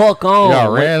the fuck on.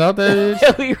 Y'all ran out that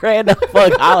bitch? We ran the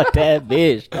fuck out that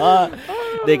bitch, dog.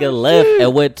 Nigga left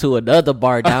and went to another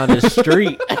bar down the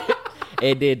street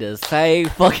and did the same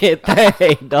fucking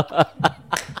thing, dog.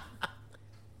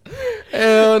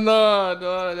 Hell no,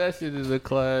 dog. That shit is a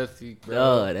classic, bro.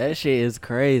 Dog, that shit is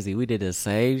crazy. We did the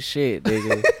same shit,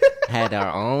 nigga. Had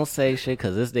our own say shit,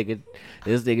 cause this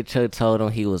nigga Chuck told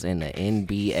him he was in the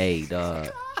NBA, dog.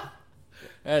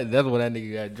 That's when that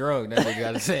nigga got drunk. That nigga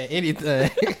got to say anything.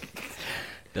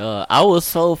 Dog, I was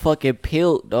so fucking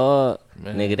pilled, dog.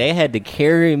 Man. Nigga, they had to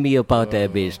carry me about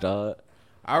that bitch, dog.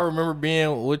 I remember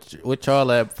being with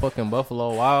y'all at fucking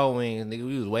Buffalo Wild Wings. Nigga,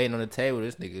 we was waiting on the table.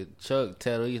 This nigga Chuck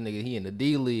tell these niggas he in the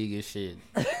D League and shit.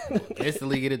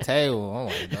 Instantly get a table. I'm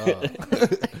like, dog.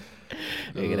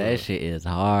 Nigga, that shit is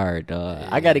hard, dog. Yeah.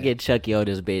 I gotta get Chucky on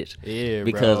this bitch. Yeah,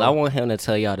 because bro. I want him to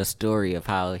tell y'all the story of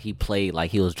how he played like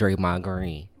he was Draymond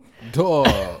Green. Dog.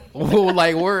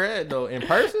 Like, where at, though? In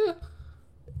person?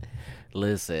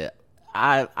 Listen,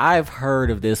 I've heard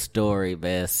of this story,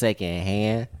 man,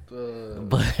 secondhand.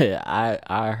 But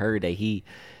I heard that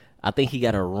I think he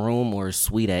got a room or a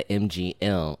suite at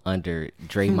MGM under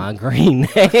Draymond Green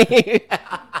name.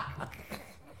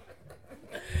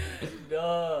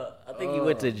 Dog. I think he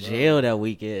went to jail that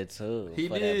weekend too. He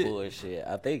for did? That bullshit.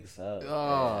 I think so.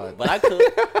 Oh, but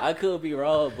I could be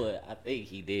wrong, but I think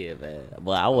he did, man.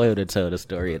 But I want him to tell the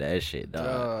story of that shit, dog.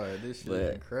 God, this shit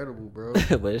is incredible, bro.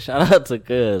 But shout out to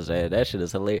Cuz, man. That shit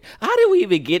is hilarious. How did we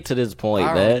even get to this point,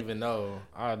 man? I don't even know.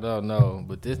 I don't know.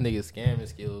 But this nigga scamming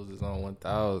skills is on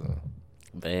 1,000.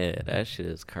 Man, that shit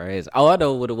is crazy. Oh, I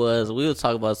know what it was. We was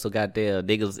talking about some goddamn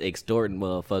niggas extorting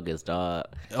motherfuckers, dog.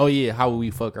 Oh, yeah. How would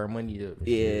we fuck our money up?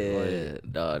 Yeah,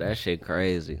 dog. That shit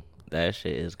crazy. That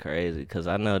shit is crazy. Because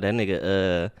I know that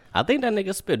nigga, I think that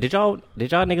nigga spit. Did y'all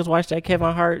niggas watch that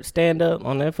Kevin Hart stand up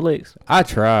on Netflix? I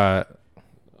tried.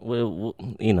 Well,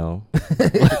 you know,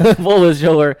 what was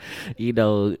your,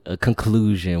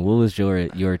 conclusion? What was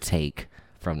your take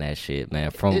from that shit, man?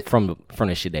 From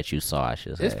the shit that you saw, I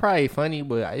should say. It's probably funny,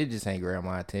 but it just ain't grabbed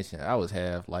my attention. I was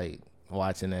half like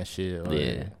watching that shit. Like,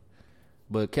 yeah.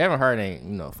 But Kevin Hart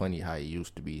ain't funny how he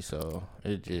used to be, so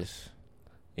it just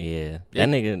that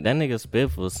nigga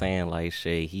Spiff was saying like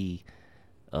shit. He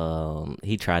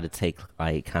tried to take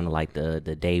like kind of like the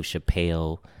Dave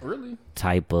Chappelle really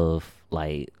type of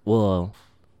like, well,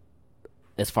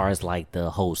 as far as like the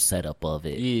whole setup of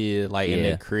it. Yeah, like in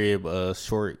the crib,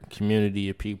 short community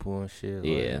of people and shit.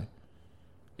 Like,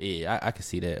 yeah, I can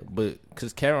see that. But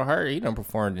because Kevin Hart, he done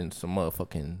performed in some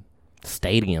motherfucking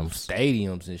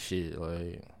stadiums and shit.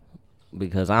 Like,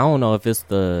 because I don't know if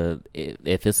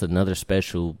it's another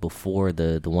special before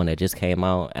the one that just came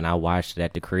out, and I watched it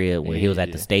at the crib when he was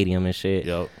at the stadium and shit.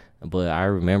 Yep. But I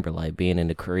remember like being in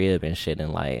the crib and shit,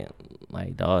 and like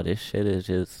dog, this shit is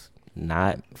just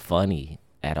not funny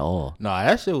at all. No,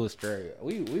 that shit was straight.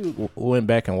 We went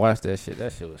back and watched that shit.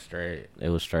 That shit was straight. It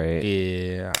was straight.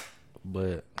 Yeah,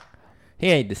 but he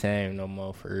ain't the same no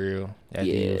more for real as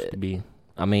he used to be.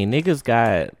 I mean, niggas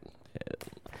got.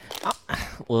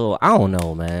 Well, I don't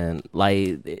know, man.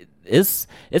 Like, it's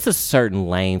a certain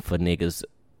lane for niggas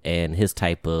and his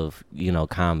type of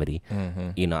comedy.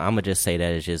 Mm-hmm. I'ma just say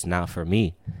that it's just not for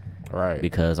me. Right.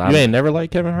 Because you ain't never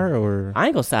liked Kevin Hart, or I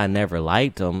ain't gonna say I never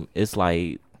liked him. It's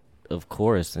like, of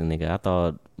course, and nigga, I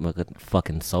thought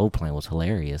fucking Soul Plane was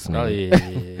hilarious. Nigga. Oh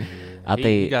yeah. I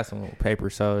think he got some Paper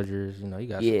Soldiers. He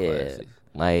got some classics.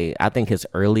 Like, I think his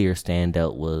earlier stand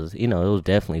up was, it was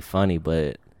definitely funny,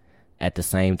 but at the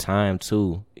same time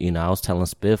too, I was telling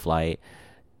Spiff, like,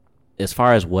 as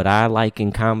far as what I like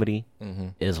in comedy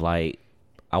is like,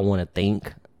 I want to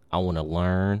think, I want to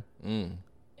learn.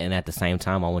 And at the same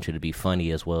time, I want you to be funny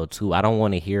as well too. I don't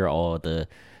want to hear all the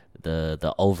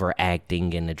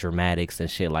overacting and the dramatics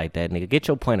and shit like that. Nigga, get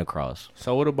your point across.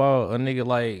 So what about a nigga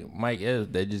like Mike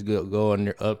Epps that just go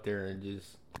up there and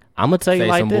just? I'm gonna tell you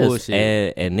like this,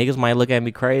 bullshit. And niggas might look at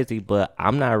me crazy, but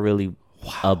I'm not really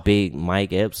a big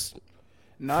Mike Epps.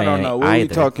 No, I don't know. What are we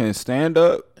talking? Stand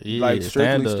up, yeah, like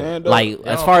strictly stand up. Like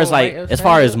as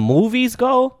far as movies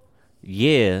go.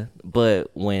 Yeah, but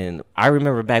when I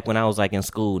remember back when I was like in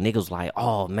school, niggas was like,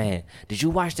 "Oh man, did you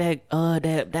watch that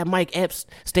Mike Epps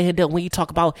stand up when he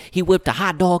talk about he whipped a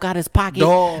hot dog out his pocket,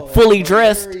 fully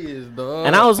dressed?"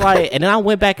 And I was like, and then I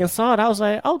went back and saw it. I was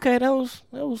like, okay, that was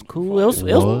cool.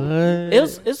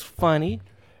 It's funny,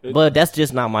 but that's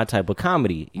just not my type of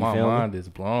comedy. You My feel mind me? is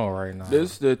blown right now.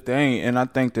 This is the thing, and I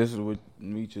think this is what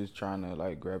me just trying to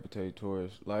like gravitate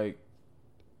towards. Like,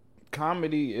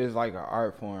 comedy is like an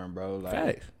art form, bro. Like,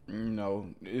 Facts. you know,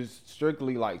 it's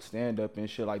strictly like stand up and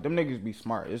shit. Like, them niggas be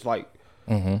smart. It's like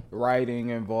writing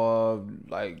involved,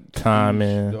 like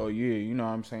Timing. So yeah, you know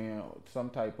what I'm saying? Some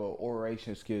type of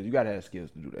oration skills. You gotta have skills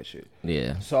to do that shit.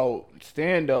 Yeah. So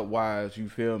stand up wise, you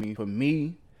feel me? For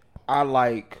me, I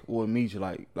like what Meech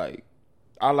like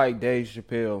I like Dave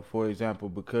Chappelle, for example,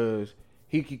 because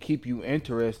he could keep you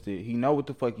interested. He know what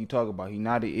the fuck you talk about. He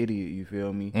not an idiot, you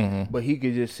feel me? But he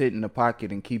could just sit in the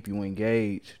pocket and keep you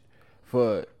engaged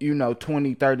for,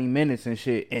 20, 30 minutes and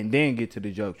shit, and then get to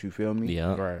the jokes, you feel me?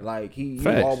 Yeah. Right. Like, he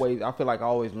Facts. always, I feel like I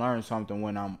always learn something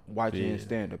when I'm watching his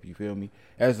stand-up, you feel me?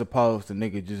 As opposed to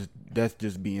nigga that's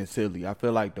just being silly. I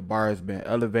feel like the bar has been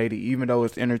elevated, even though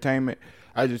it's entertainment.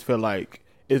 I just feel like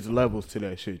it's levels to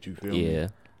that shit, you feel me? Yeah.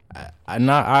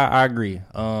 I agree.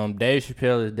 Dave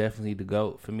Chappelle is definitely the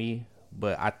GOAT for me,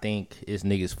 but I think it's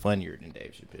niggas funnier than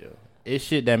Dave Chappelle. It's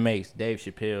shit that makes Dave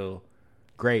Chappelle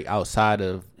great outside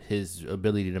of his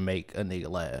ability to make a nigga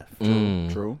laugh.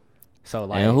 True. So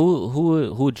like, And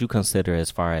who would you consider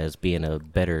as far as being a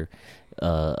better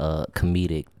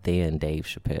comedic than Dave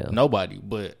Chappelle? nobody,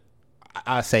 but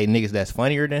I say niggas that's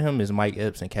funnier than him is Mike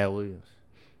Epps and Cat Williams.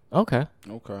 Okay.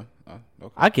 Okay.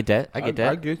 I get that. I get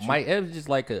that. I get you. Mike Epps is just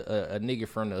like a nigga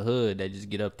from the hood that just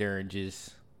get up there and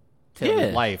just tell Yeah.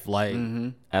 his life. Like,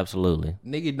 Absolutely.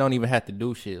 nigga don't even have to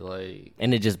do shit. Like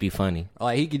And it just be funny.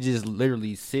 he could just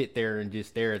literally sit there and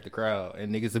just stare at the crowd,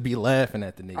 and niggas would be laughing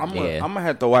at the nigga. I'm Yeah. gonna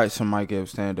have to watch some Mike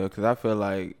Epps stand-up because I feel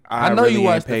like I know really you ain't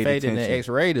watched the paid Fade and the attention.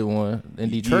 X-Rated one in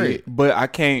Detroit. Yeah, but I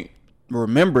can't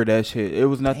remember that shit. It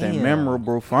was nothing Damn.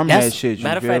 memorable from that shit. You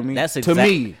matter of feel fact, me? that's to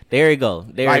me. There you go.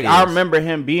 There Like, it I is. remember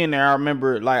him being there. I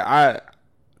remember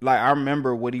I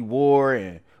remember what he wore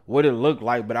and what it looked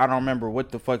like, but I don't remember what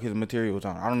the fuck his material was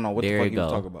on. I don't know what There the fuck you he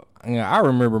was go. talking about. Yeah, I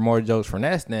remember more jokes from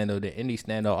that stand-up than any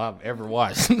stand-up I've ever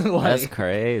watched. Like, That's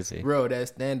crazy. bro, that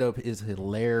stand-up is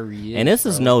hilarious. And this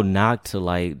is bro. no knock to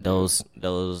like those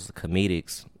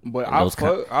comedics. But those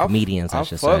comedians, I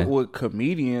should say. fuck with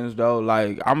comedians though.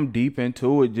 Like, I'm deep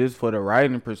into it just for the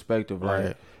writing perspective. Like,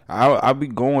 Right. I be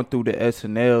going through the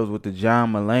SNLs with the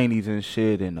John Mulaney's and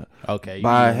shit, and Okay, you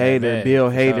Bob mean that Hader, bad, Bill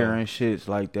for Hader, sure. and shits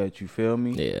like that. You feel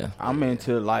me? Yeah. I'm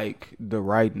into like the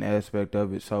writing aspect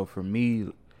of it. So for me,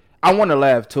 I want to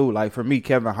laugh too. Like, for me,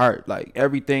 Kevin Hart, like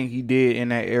everything he did in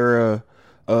that era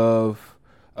of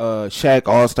Shaq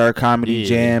All-Star Comedy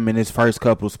Jam and his first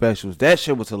couple specials, that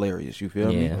shit was hilarious. You feel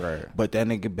me? Yeah. Right. But that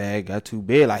nigga bag got too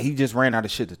big. Like, he just ran out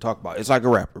of shit to talk about. It's like a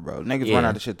rapper, bro. Niggas Yeah. run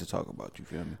out of shit to talk about. You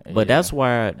feel me? But that's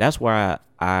why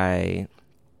I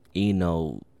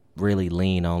really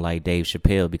lean on like Dave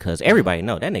Chappelle, because everybody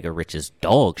know that nigga rich as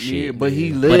dog shit. Yeah, but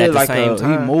he But lived at the like same he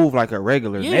time- moved like a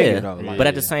regular Yeah, nigga though. Like, but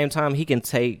at the same time, he can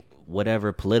take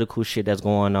whatever political shit that's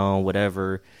going on,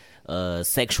 whatever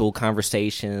sexual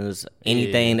conversations,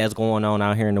 anything that's going on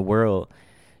out here in the world,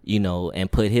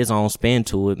 and put his own spin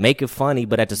to it, make it funny,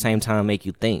 but at the same time make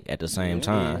you think at the same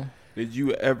time. did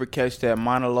you ever catch that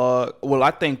monologue? Well,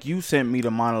 I think you sent me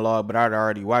the monologue, but I'd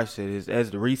already watched it. It's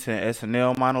as the recent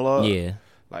SNL monologue. Yeah.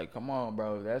 Like, come on,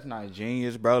 bro. That's not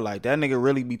genius, bro. Like, that nigga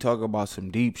really be talking about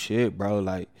some deep shit, bro.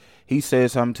 Like, he said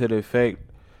something to the effect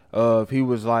of, he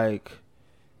was like,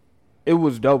 it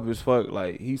was dope as fuck.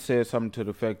 Like, he said something to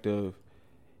the effect of,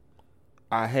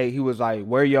 he was like,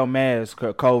 wear your mask,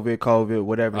 COVID,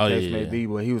 whatever the case may be.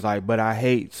 But he was like, but I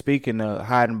hate, speaking of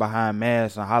hiding behind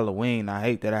masks on Halloween, I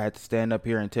hate that I had to stand up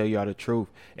here and tell y'all the truth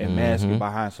and mask it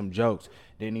behind some jokes.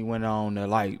 Then he went on to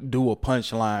like do a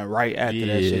punchline right after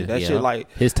that shit. That shit,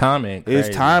 like, his timing. his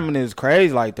timing is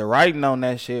crazy. Like, the writing on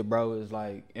that shit, bro, is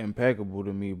like impeccable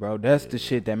to me, bro. That's the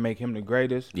shit that make him the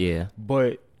greatest. Yeah.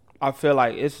 But I feel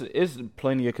like it's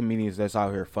plenty of comedians that's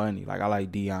out here funny. Like, I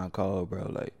like Deion Cole, bro.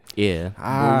 Like, Yeah.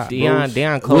 Bruce.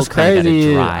 Deion Cole What's kinda got a crazy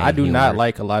is dry I do humor. not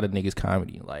like a lot of niggas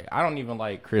comedy. Like, I don't even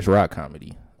like Chris Rock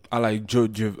comedy. I like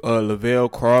Lavelle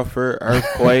Crawford,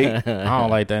 Earthquake. I don't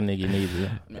like that nigga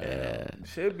neither.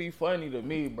 Should be funny to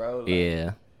me, bro. Like,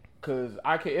 Yeah. Cause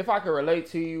if I could relate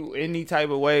to you any type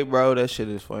of way, bro, that shit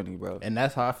is funny, bro. And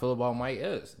that's how I feel about Mike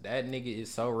Epps. That nigga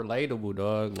is so relatable,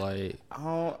 dog. Like,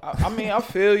 I mean, I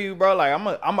feel you, bro. Like,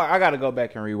 I gotta go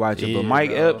back and rewatch it. But Mike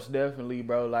Epps, definitely,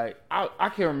 bro. Like, I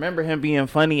can remember him being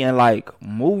funny in like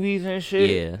movies and shit.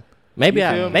 Yeah. Maybe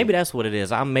that's what it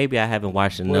is. Maybe I haven't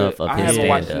watched enough of his stand-up. I haven't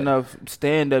watched enough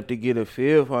stand-up to get a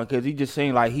feel for him, because he just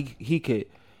seemed like he could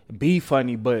be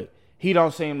funny, but he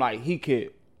don't seem like he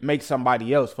could make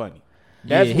somebody else funny.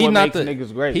 That's what makes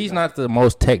niggas great. He's not the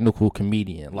most technical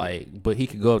comedian, but he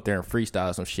could go up there and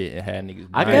freestyle some shit and have niggas.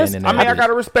 I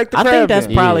gotta respect the craft. I think that's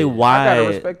probably why. I gotta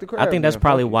respect the craft. I think that's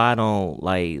probably why I don't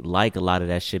like a lot of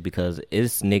that shit, because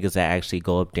it's niggas that actually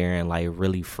go up there and like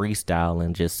really freestyle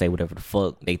and just say whatever the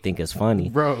fuck they think is funny,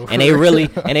 bro. And they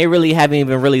really haven't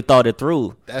even really thought it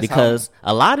through, because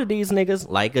a lot of these niggas,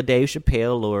 like a Dave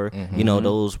Chappelle or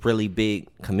those really big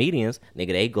comedians,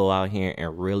 nigga, they go out here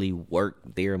and really work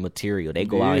their material. They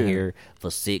go out here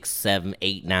for 6, 7,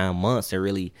 8, 9 months and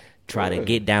really try to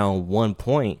get down one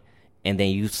point, and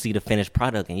then you see the finished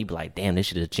product and you be like, damn, this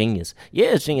shit is genius. Yeah,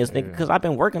 it's genius, nigga, because I've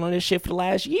been working on this shit for the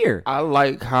last year. I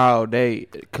like how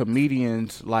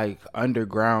comedians, like,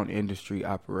 underground industry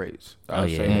operates.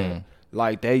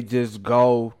 Like, they just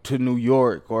go to New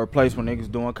York or a place where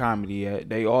niggas doing comedy at.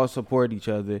 They all support each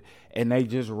other, and they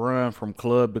just run from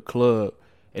club to club.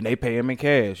 And they pay him in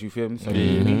cash, you feel me? So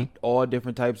you meet all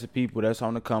different types of people that's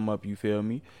on the come up, you feel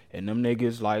me? And them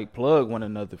niggas, like, plug one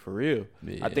another for real.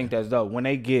 Yeah. I think that's dope. When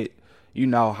they get,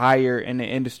 higher in the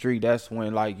industry, that's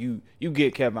when, like, you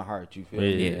get Kevin Hart, you feel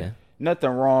me? Yeah. Nothing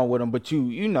wrong with him, but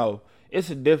you know, it's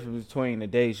a difference between a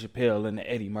Dave Chappelle and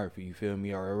a Eddie Murphy, you feel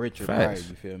me? Or a Richard Pryor,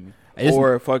 you feel me?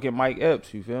 Or a fucking Mike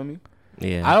Epps, you feel me?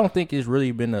 Yeah. I don't think it's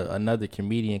really been another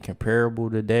comedian comparable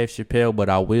to Dave Chappelle, but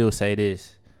I will say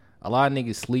this. A lot of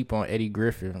niggas sleep on Eddie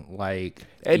Griffin. Like,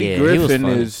 Eddie Griffin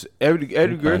is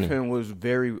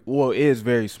very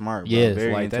smart, bro. Yes,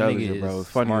 very like, intelligent, bro.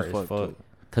 Funny as fuck.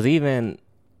 Cause even,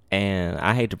 and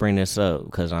I hate to bring this up,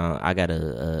 because I got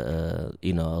a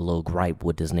little gripe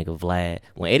with this nigga Vlad.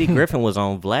 When Eddie Griffin was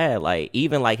on Vlad, like,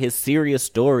 even like his serious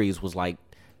stories was like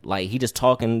he just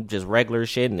talking just regular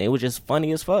shit, and it was just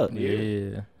funny as fuck.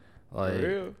 Yeah, like. For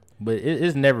real? But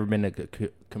it's never been a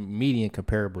comedian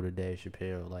comparable to Dave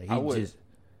Chappelle. Like,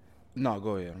 No,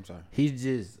 go ahead. I'm sorry. He's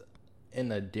just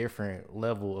in a different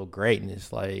level of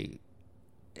greatness. Like,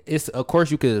 it's, of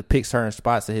course, you could pick certain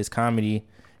spots of his comedy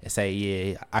and say,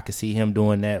 yeah, I could see him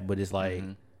doing that. But it's like,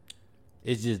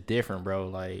 it's just different, bro.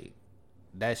 Like,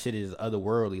 that shit is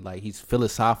otherworldly. Like, he's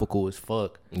philosophical as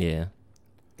fuck. Yeah.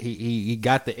 He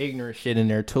got the ignorant shit in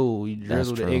there too. He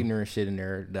drizzled the ignorant shit in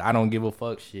there. The I don't give a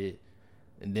fuck shit.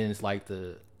 And then it's like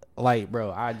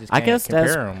bro, I just can't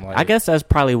compare him. Like, I guess that's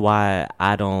probably why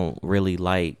I don't really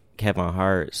like Kevin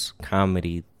Hart's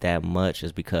comedy that much,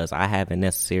 is because I haven't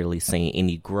necessarily seen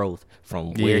any growth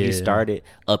from where he started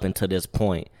up until this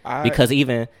point. Because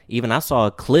even I saw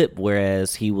a clip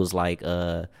whereas he was like,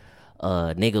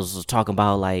 niggas was talking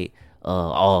about like,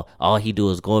 all he do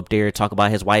is go up there and talk about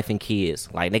his wife and kids.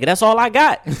 Like, nigga, that's all I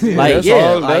got. Like,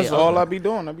 that's all I be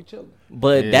doing. I be chilling.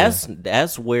 But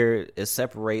that's where it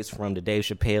separates from the Dave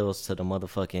Chappelle's to the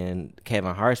motherfucking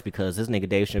Kevin Hart's, because this nigga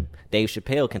Dave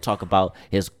Chappelle can talk about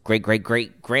his great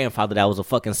grandfather that was a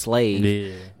fucking slave.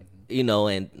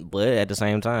 Yeah. But at the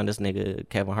same time, this nigga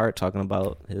Kevin Hart talking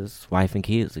about his wife and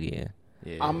kids again.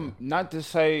 Yeah. I'm not to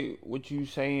say what you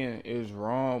saying is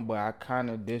wrong, but I kind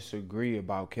of disagree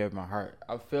about Kevin Hart.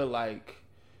 I feel like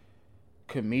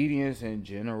comedians in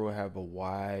general have a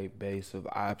wide base of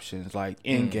options, like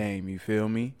in game. You feel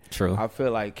me? True. I feel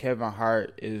like Kevin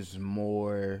Hart is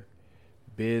more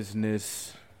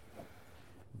business,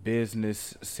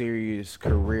 serious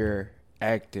career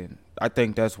acting. I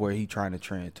think that's where he trying to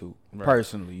trend to,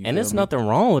 personally. And there's nothing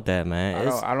wrong with that, man.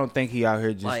 I don't think he out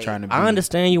here just trying to be. I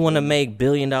understand you want to make $1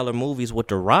 billion movies with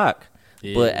The Rock,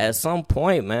 but at some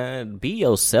point, man, be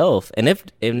yourself. And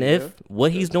if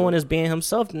what he's doing is being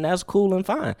himself, then that's cool and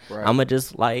fine. Right. I'ma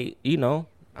just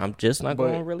I'm just not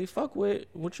going to really fuck with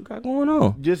what you got going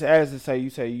on. Just as to say, you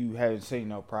say you haven't seen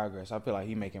no progress. I feel like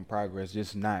he making progress,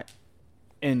 just not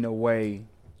in the way.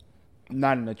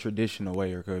 Not in a traditional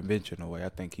way or conventional way. I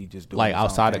think he just doing like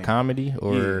outside of comedy,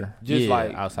 or just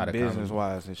like outside of business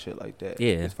wise and shit like that.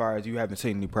 Yeah. As far as you haven't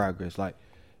seen any progress, like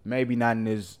maybe not in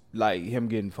his like him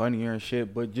getting funnier and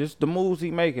shit, but just the moves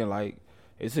he making. Like,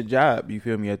 it's a job. You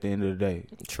feel me? At the end of the day,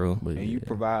 true. And you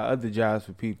provide other jobs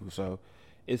for people, so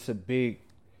it's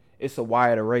a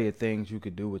wide array of things you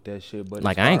could do with that shit. But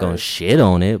like, I ain't gonna shit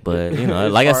on it, but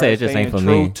like I said, it just ain't for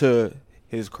me. To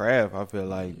his craft, I feel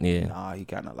like he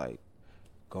kind of like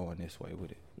going this way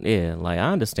with it. Yeah, like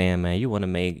I understand, man. You want to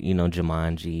make,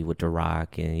 Jumanji with The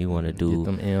Rock, and you want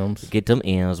to get them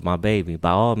M's, my baby.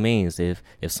 By all means, if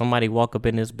somebody walk up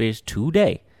in this bitch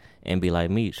today and be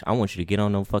like, Meech, I want you to get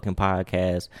on them fucking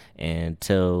podcast and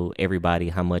tell everybody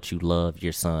how much you love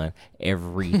your son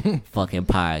every fucking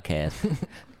podcast.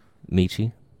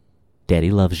 Meechy,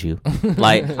 daddy loves you.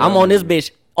 Like, I'm on this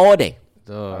bitch all day.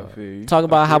 Talk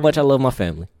about how much I love my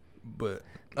family. But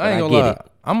I ain't gonna lie.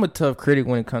 I'm a tough critic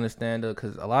when it comes to stand-up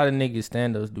because a lot of niggas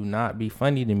stand-ups do not be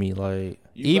funny to me. Like,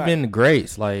 even the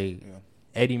greats, like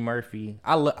Eddie Murphy.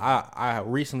 I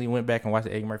recently went back and watched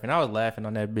Eddie Murphy, and I was laughing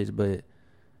on that bitch, but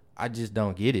I just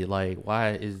don't get it. Like,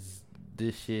 why is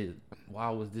this shit?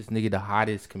 Why was this nigga the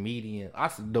hottest comedian?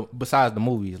 Besides the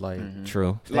movies, like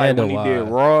True. Like when he did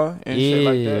Raw and shit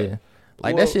like that.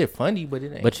 Like, that shit funny, but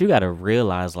it ain't. But you gotta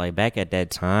realize, like, back at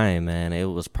that time, man, it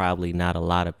was probably not a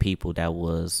lot of people that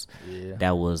was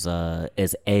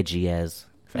as edgy as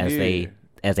they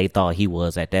thought he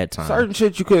was at that time. Certain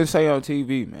shit you couldn't say on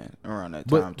TV, man, around that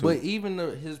time too. But even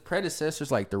his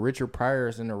predecessors, like the Richard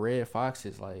Pryors and the Red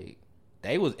Foxes, like,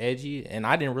 they was edgy, and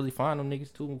I didn't really find them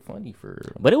niggas too funny for.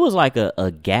 But it was like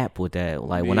a gap with that.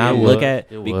 Like, when I look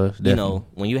at,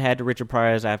 when you had the Richard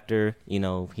Pryors after,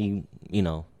 he,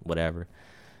 whatever,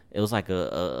 it was like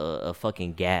a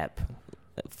fucking gap.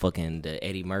 Fucking the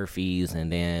Eddie Murphys,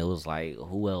 and then it was like,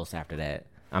 who else after that?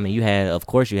 I mean, you had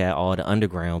all the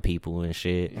underground people and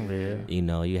shit.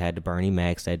 Yeah. You had the Bernie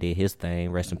Mac that did his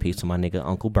thing. Rest in peace to my nigga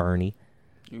Uncle Bernie.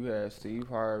 You had Steve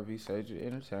Harvey, Cedric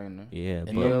Entertainer. Yeah, and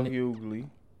D.L. Hughley.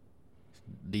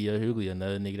 D.L. Hughley,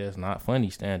 another nigga that's not funny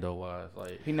stand-up wise.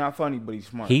 Like, he not funny, but he's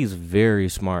smart. He's very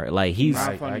smart. Like, he's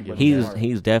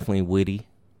definitely witty.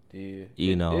 Yeah,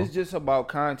 it's just about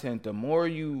content. The more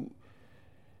you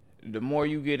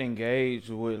get engaged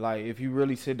with, like, if you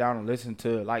really sit down and listen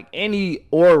to, like, any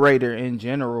orator in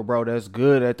general, bro, that's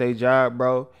good at their job,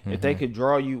 bro. If they could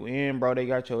draw you in, bro, they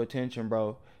got your attention,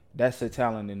 bro. That's a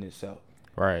talent in itself.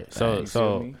 Right.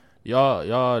 So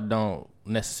y'all don't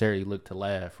necessarily look to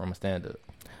laugh from a stand-up.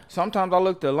 Sometimes I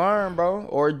look to learn, bro,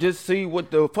 or just see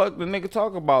what the fuck the nigga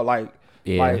talk about. Like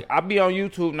I be on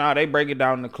YouTube now. They break it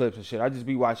down in the clips and shit. I just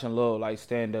be watching little, like,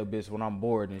 stand-up bits when I'm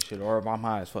bored and shit, or if I'm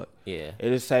high as fuck. Yeah. It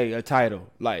just say a title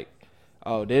like,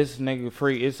 oh, this nigga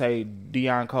free. It say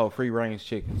Deion Cole free range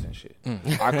chickens and shit.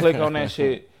 I click on that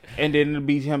shit, and then it'll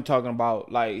be him talking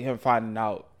about, like, him finding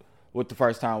out what the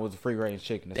first time was a free range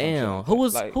chicken. Or damn, who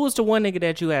was the one nigga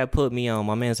that you had put me on?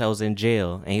 My man said I was in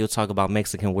jail, and he would talk about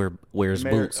Mexican wears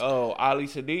boots. Oh, Ali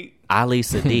Sadiq. Ali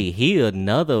Sadiq, he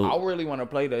another. I really want to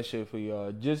play that shit for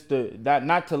y'all, just to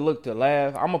not to look to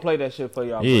laugh. I'm gonna play that shit for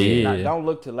y'all. Don't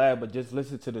look to laugh, but just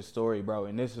listen to the story, bro.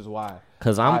 And this is why.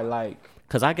 Cause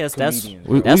I guess that's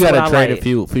we gotta trade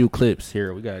a few clips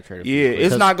here. We gotta trade.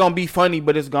 It's not gonna be funny,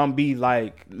 but it's gonna be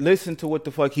like, listen to what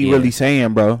the fuck he really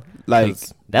saying, bro. Like,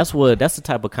 that's the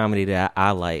type of comedy that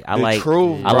I like. I like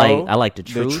truth, I like the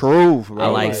truth. The truth, bro. I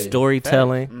like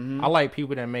storytelling. I like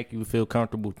people that make you feel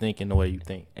comfortable thinking the way you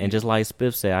think. And just like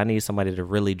Spiff said, I need somebody to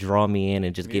really draw me in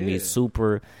and just get me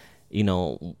super,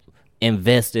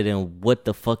 invested in what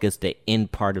the fuck is the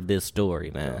end part of this story,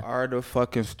 man. The art of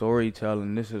fucking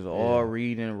storytelling. This is all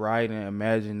reading, writing,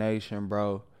 imagination,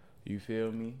 bro. You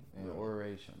feel me? And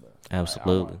oration, bro.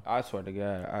 Absolutely. I swear to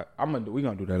God, we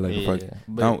gonna do that later.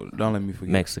 Don't let me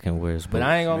forget. Mexican wears boots. But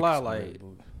I ain't gonna lie, like,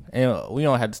 we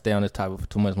don't have to stay on this topic for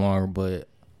too much longer. But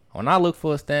when I look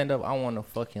for a stand up, I want to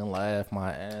fucking laugh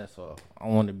my ass off. I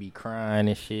want to be crying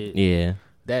and shit. Yeah.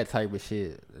 That type of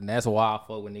shit. And that's why I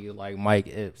fuck with niggas like Mike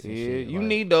Epps and shit. You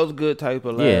need those good type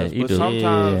of laughs. But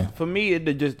sometimes, for me, it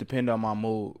just depend on my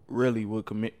mood, really, with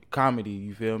comedy,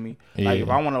 you feel me? Like, if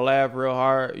I want to laugh real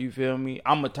hard, you feel me?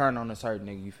 I'm going to turn on a certain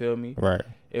nigga, you feel me? Right.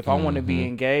 If I want to be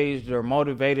engaged or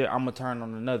motivated, I'm going to turn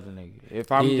on another nigga.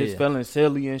 If I'm just feeling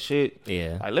silly and shit,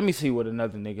 like, let me see what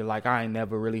another nigga, like, I ain't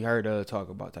never really heard of talk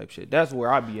about type shit. That's where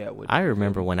I be at with it. I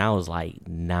remember when I was, like,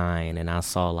 9 and I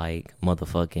saw, like,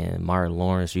 motherfucking Martin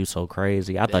Lawrence, You So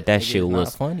Crazy. I thought that shit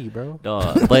was funny, bro.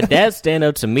 But that stand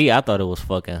up to me, I thought it was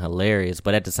fucking hilarious.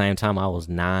 But at the same time, I was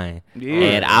 9.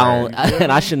 And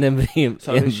I shouldn't have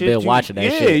been watching that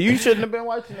shit. Yeah, you shouldn't have been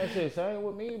watching that shit. Same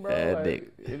with me, bro. Like,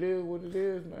 it is what it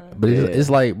is, man. But it's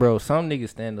like, bro, some niggas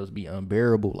stand-ups be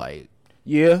unbearable. Like,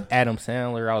 Adam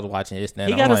Sandler, I was watching his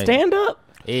stand-up. He got a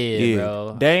stand-up? Yeah,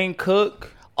 bro. Dane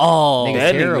Cook. Oh,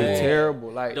 that nigga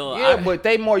terrible. Like, but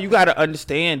they more, you got to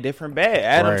understand different bad.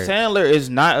 Adam Sandler is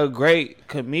not a great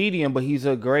comedian, but he's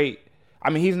a great,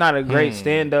 he's not a great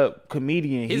stand-up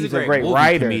comedian. He's a great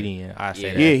writer. Comedian, I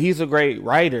say that. Yeah, he's a great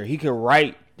writer. He can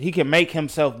write. He can make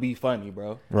himself be funny,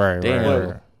 bro.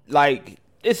 Right. Like,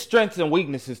 it's strengths and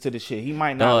weaknesses to the shit. He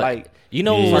might not like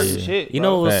certain shit. You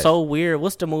know what was so weird?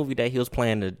 What's the movie that he was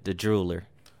playing the jeweler?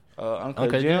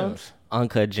 Uncut Gems.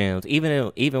 Uncut Gems.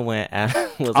 Even when Adam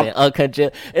was in Uncut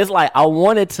Gems, it's like I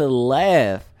wanted to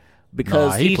laugh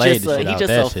because he's just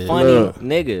a funny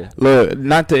nigga. Look,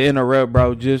 not to interrupt,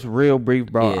 bro. Just real brief,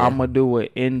 bro. I'm gonna do an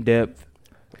in-depth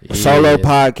solo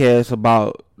podcast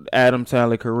about Adam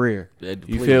Sandler career.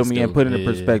 You feel me? And put it in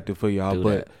perspective for y'all.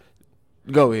 But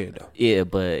go ahead though. Yeah,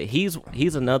 but he's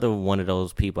another one of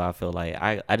those people. I feel like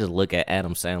I just look at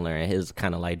Adam Sandler and his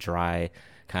kind of like dry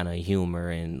kind of humor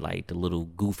and like the little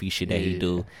goofy shit that he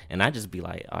do, and I just be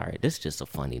like, all right, this is just a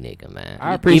funny nigga, man.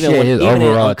 I appreciate his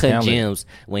overall talent. Gems,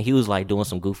 when he was like doing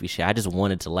some goofy shit, I just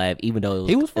wanted to laugh, even though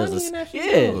he was funny in that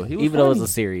shit. Yeah, even though it was a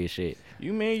serious shit.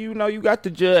 You got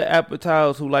the Judd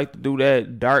Apatows who like to do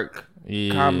that dark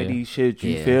comedy shit,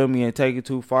 you feel me, and take it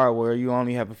too far where you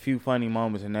only have a few funny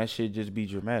moments and that shit just be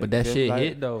dramatic. But that shit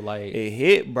hit though, like it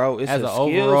hit, bro. It's as an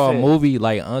overall movie,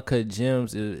 like Uncut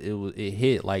Gems, it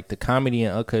hit. Like the comedy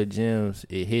in Uncut Gems,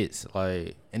 it hits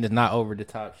like, and it's not over the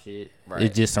top shit. Right.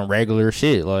 It's just some regular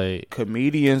shit. Like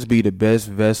comedians be the best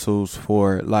vessels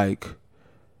for like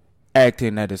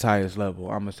acting at its highest level.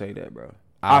 I'm gonna say that, bro.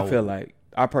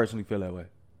 I personally feel that way.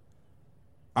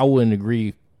 I wouldn't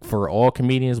agree for all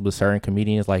comedians, but certain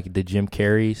comedians like the Jim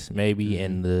Carreys maybe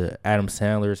and the Adam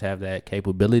Sandlers have that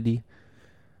capability.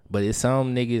 But it's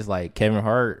some niggas like Kevin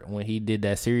Hart, when he did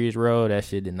that serious role, that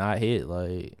shit did not hit.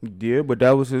 Like, yeah, but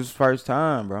that was his first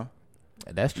time, bro.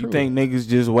 That's true. You think niggas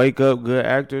just wake up good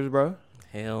actors, bro?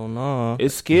 Hell no.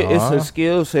 It's a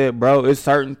skill set, bro. It's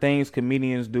certain things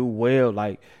comedians do well.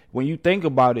 Like when you think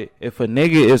about it, if a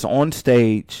nigga is on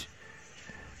stage,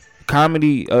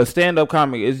 comedy, stand-up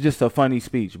comedy is just a funny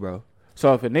speech, bro.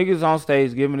 So if a nigga's on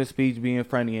stage giving a speech, being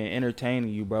funny and entertaining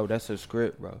you, bro, that's a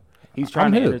script, bro. He's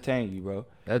trying to entertain you, bro.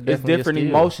 It's different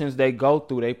emotions they go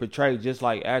through, they portray just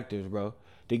like actors, bro,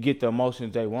 to get the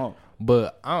emotions they want.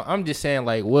 But I'm just saying,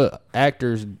 like, what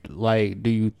actors, like,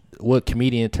 what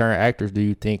comedian turn actors do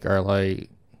you think are, like,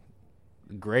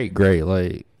 great,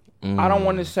 like... I don't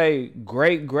want to say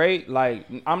great. Like,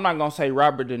 I'm not going to say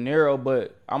Robert De Niro,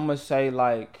 but I'm going to say,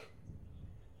 like,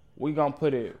 we going to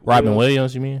put it... Robin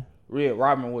Williams, you mean? Yeah,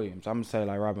 Robin Williams. I'm going to say,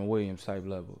 like, Robin Williams type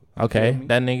level. Okay,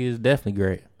 that nigga is definitely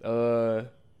great.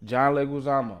 John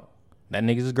Leguizamo. That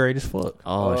nigga is great as fuck.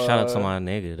 Oh, shout out to my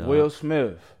nigga, though. Will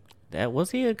Smith. That was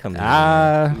he a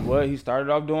comedian? He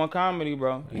started off doing comedy,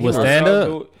 bro. Was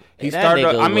stand-up? He started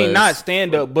up, not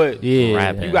stand-up, but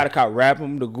rapping. You got to call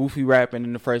rapping, the goofy rapping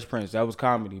in the Fresh Prince. That was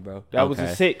comedy, bro. That was a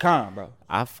sitcom, bro.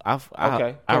 I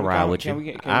ride with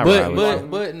you.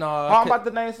 But no. I'm about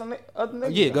to name some other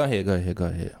niggas. Yeah, go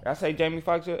ahead. I say Jamie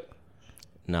Foxx yet?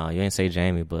 No, you ain't say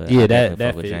Jamie, but yeah, that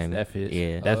fits. Jamie. That fits.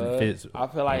 Yeah, that fits. I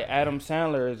feel like Adam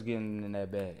Sandler is getting in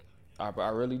that bag. I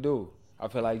really do. I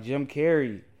feel like Jim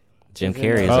Carrey. Jim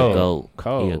Carrey is a goat.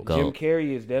 He a goat. Jim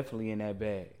Carrey is definitely in that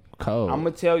bag. Cold. I'm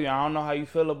gonna tell you, I don't know how you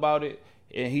feel about it,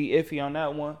 and he iffy on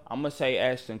that one. I'm gonna say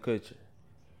Ashton Kutcher.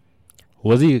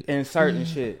 Was he in certain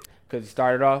shit? Cause he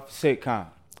started off sitcom.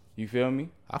 You feel me?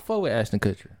 I fuck with Ashton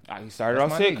Kutcher. He started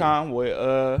off sitcom with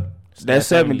that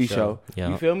 70s show. Yeah.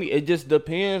 You feel me? It just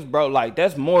depends, bro. Like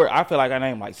that's more. I feel like I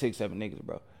named like 6-7 niggas,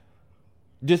 bro.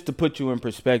 Just to put you in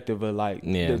perspective of like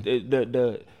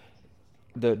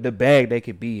the bag they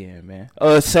could be in, man.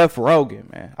 Seth Rogen,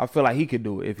 man. I feel like he could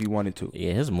do it if he wanted to.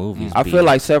 Yeah, his movies. I feel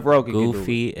like Seth Rogen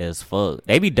goofy could do it. as fuck.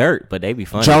 They be dirt, but they be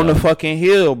funny. Jonah fucking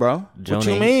Hill, bro. What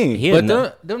you mean? But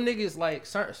them niggas, like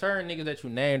certain niggas that you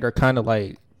named are kind of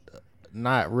like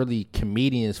not really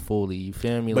comedians fully. You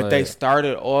feel me? But like, they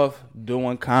started off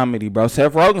doing comedy, bro.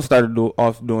 Seth Rogen started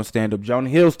off doing stand up. Jonah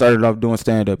Hill started off doing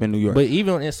stand up in New York. But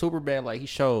even in Superbad, like he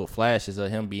showed flashes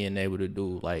of him being able to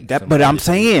do like that. But I'm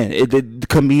saying the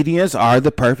comedians are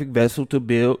the perfect vessel to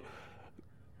build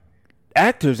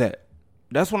actors at.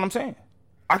 That's what I'm saying.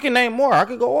 I can name more. I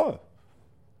could go off.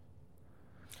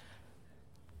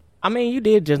 I mean, you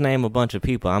did just name a bunch of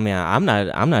people. I mean, I'm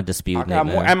not disputing it.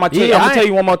 Man. I'm gonna tell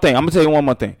you one more thing. I'm gonna tell you one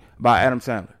more thing about Adam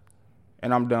Sandler,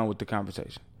 and I'm done with the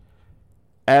conversation.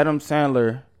 Adam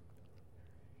Sandler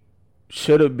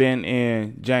should have been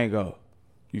in Django.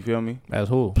 You feel me? As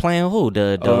who? Playing who?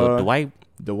 The white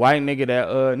nigga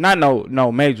that not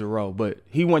no major role, but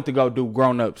he went to go do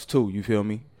Grown Ups too. You feel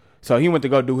me? So he went to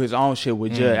go do his own shit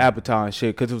with Judd Apatow and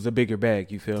shit because it was a bigger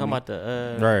bag. You feel me? Talking about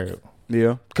the right.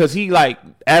 Yeah, because he like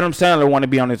Adam Sandler want to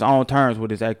be on his own terms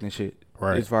with his acting shit,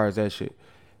 right? As far as that shit,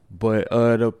 but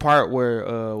the part where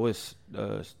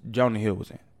Jonah Hill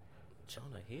was in.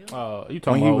 Jonah Hill? Oh, you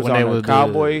talking when about he was on the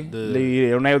cowboy?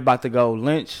 When they was about to go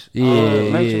lynch,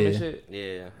 lynch him and shit.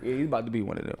 Yeah, he's about to be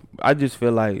one of them. I just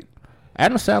feel like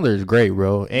Adam Sandler is great,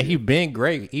 bro, and he been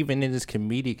great even in his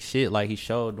comedic shit. Like he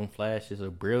showed them flashes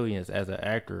of brilliance as an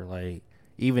actor. Like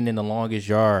even in The Longest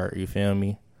Yard, you feel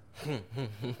me?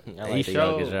 I like The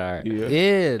Longest Yard.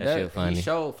 Yeah, that shit funny. He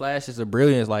showed flashes of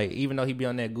brilliance. Like even though he be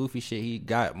on that goofy shit, he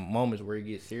got moments where he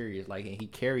gets serious. Like and he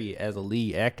carry it as a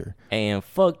lead actor. And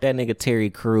fuck that nigga Terry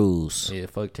Crews. Yeah,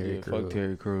 fuck Terry Crews. Fuck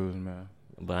Terry Crews, man.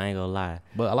 But I ain't gonna lie.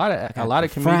 But a lot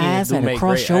of comedians do make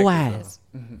across great your actors,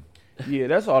 eyes. Yeah,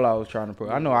 that's all I was trying to put.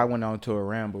 I know I went on to a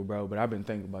ramble, bro, but I've been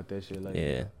thinking about that shit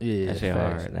lately. Yeah, that shit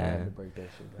facts. hard, I had to man. break that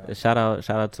shit down.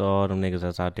 Shout out to all them niggas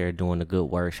that's out there doing the good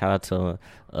work. Shout out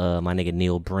to my nigga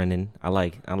Neil Brennan. I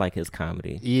like his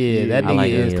comedy. Yeah, that I nigga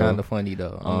like is Neil. kind of funny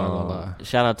though. I'm not gonna lie.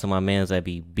 Shout out to my mans that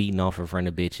be beating off in front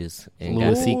of bitches. And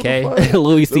Louis got- C.K.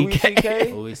 Louis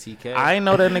C.K. Louis C.K. I ain't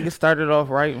know that nigga started off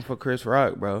writing for Chris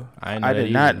Rock, bro. I ain't know that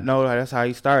did not either. know that's how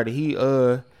he started. He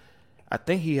I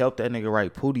think he helped that nigga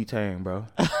write Pootie Tang, bro.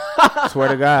 Swear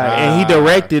to God. And he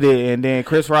directed it, and then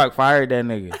Chris Rock fired that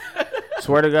nigga.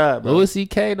 Swear to God, bro. Louis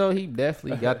C.K. though, he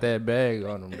definitely got that bag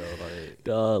on him though. Like,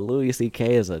 Dog, Louis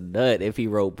C.K. is a nut if he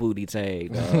wrote Pootie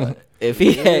Tang, dog. If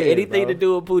he had anything bro. to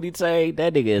do with Pootie Tang,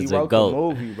 that nigga He is a wrote the goat.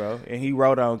 movie, bro. And he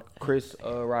wrote on Chris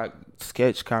Rock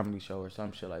sketch comedy show or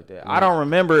some shit like that. I don't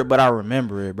remember it, but I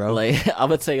remember it, bro. Like I'm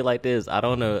gonna tell you like this, I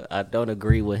don't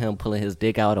agree with him pulling his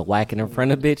dick out and whacking in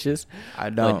front of bitches. I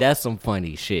don't. But that's some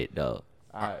funny shit though.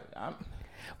 I'm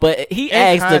But he in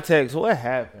asked the context, what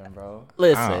happened, bro?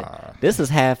 listen. This is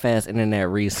half-ass internet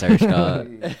research,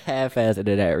 dog. Half-ass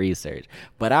internet research.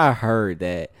 But I heard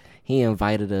that he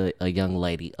invited a young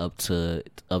lady up to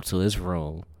his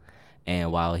room,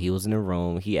 and while he was in the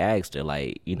room, he asked her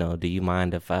like, you know, do you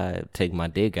mind if I take my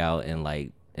dick out and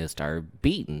start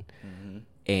beating?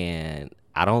 And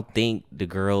I don't think the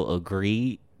girl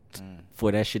agreed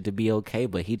for that shit to be okay,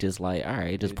 but he just like, all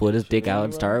right, just pulled his dick out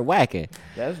and started whacking.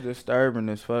 That's disturbing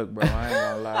as fuck, bro. I ain't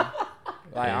gonna lie.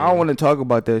 Like, I don't want to talk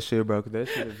about that shit, bro, because that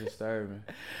shit is disturbing.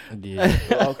 yeah.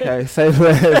 Okay, say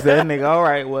less. That nigga, all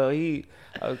right, well, he's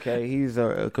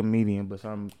a comedian, but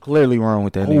something clearly wrong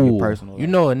with that nigga personally. You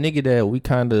know a nigga that we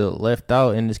kind of left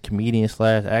out in this comedian /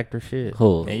 actor shit.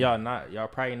 Who? And y'all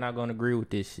probably not gonna agree with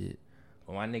this shit.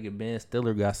 But my nigga Ben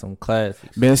Stiller got some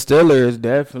classics. Ben Stiller is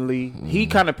definitely he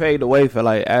kind of paved the way for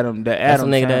like Adam. That's a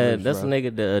nigga Sanders, that's a bro.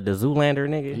 nigga the Zoolander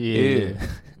nigga. Yeah.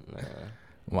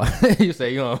 Why you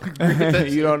say you don't agree with that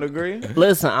You don't agree?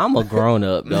 Listen, I'm a grown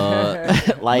up, dog.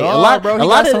 Like No, a lot, bro, a he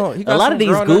lot got of some- he got a lot some of these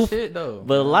grown-up goofy, shit, though.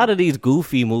 but a lot of these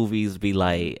goofy movies be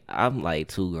like, I'm like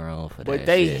too grown for that. But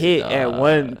they shit, hit dog. at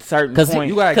one certain 'Cause point.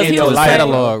 You gotta 'Cause get he your was the same-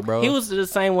 catalog, bro. He was the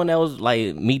same one that was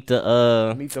like Meet the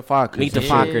Fockers. Meet the and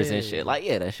shit. Fockers and shit. Like,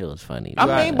 yeah, that shit was funny.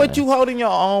 I mean, but you holding your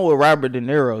own with Robert De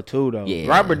Niro too, though. Yeah.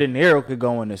 Robert De Niro could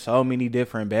go into so many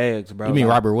different bags, bro. You mean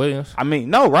Like, Robert Williams? I mean,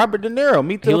 no, Robert De Niro.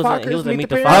 Meet He the was in- Fockers. he was in Meet the Meet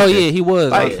the Parents. Oh yeah, he was.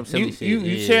 Like, Some silly you shit. you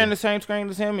Yeah. sharing the same screen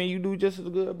as him, and you do just as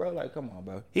good, bro. Like, come on,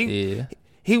 bro. Yeah.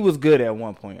 He was good at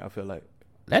one point. I feel like.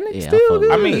 That nigga Yeah, I still fuck with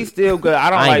good. I mean, he's still good.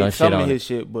 I don't I ain't gonna like shit some on of it. his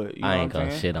shit, but you know I ain't what I'm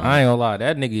gonna saying? shit on. I ain't gonna lie.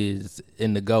 That nigga is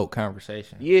in the GOAT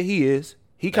conversation. Yeah, he is.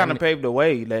 He kind of nigga- paved the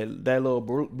way. That little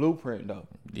blueprint though.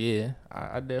 Yeah,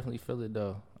 I definitely feel it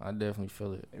though. I definitely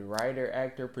feel it. Writer,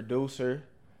 actor, producer,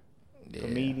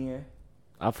 comedian,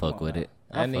 I fuck with it.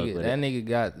 I That fuck nigga, with that it. nigga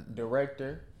got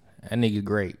director. that nigga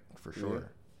great for sure.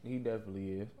 He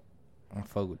definitely is. I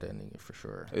fuck with that nigga for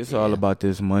sure. It's all about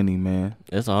this money, man.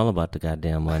 It's all about the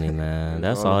goddamn money, man.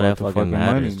 That's all all about that the fucking fucking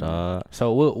matters, money, man. dog.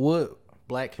 So what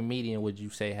black comedian would you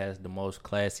say has the most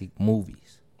classic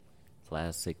movies?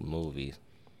 Classic movies.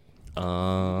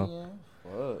 Fuck.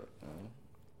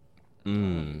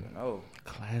 No,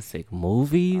 Classic I gotta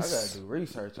movies. do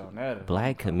research on that.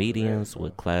 Black comedians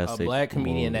with A classic. black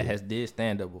comedian that movies. has did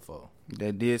stand up before.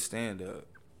 That did stand up.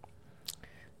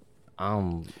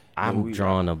 I'm we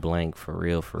drawing a blank for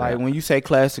real. Like when you say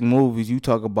classic movies, you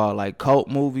talk about like cult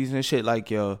movies and shit,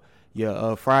 like your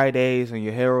Fridays and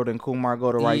your Harold and Kumar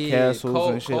Go to White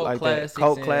Castles and shit like that.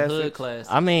 Cult classics.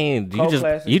 I mean, Cult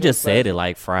classics, you just hood said it classics.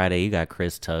 like Friday. You got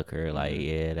Chris Tucker. Like,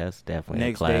 yeah, that's definitely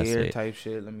Next a Day Air classic. type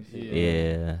shit. Let me see.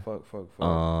 Yeah. Fuck. I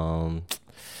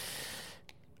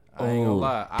ain't gonna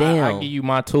lie. Damn. I give you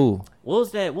my tool.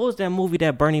 What was that movie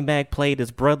that Bernie Mac played his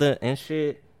brother and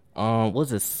shit?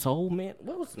 Was it Soul Man?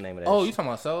 What was the name of that? Oh, shit? you talking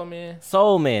about Soul Man?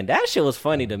 Soul Man. That shit was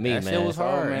funny to me, That man. shit was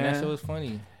hard, Soul and that Man. shit was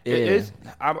funny. Yeah.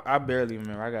 I barely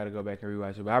remember. I gotta go back and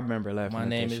rewatch it, but I remember laughing. My at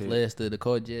name that is shit. Lester, the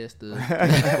co-jester.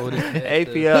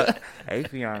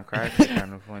 Afion Crack is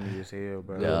kind of funny as hell,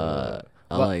 bro.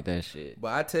 I like that shit.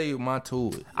 But I tell you, my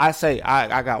tool. I say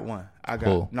I got one.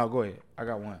 Cool. No, go ahead. I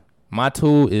got one. My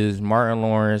tool is Martin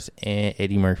Lawrence and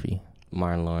Eddie Murphy.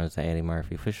 Martin Lawrence and Eddie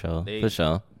Murphy for sure. They- For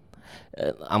sure.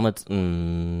 I'm gonna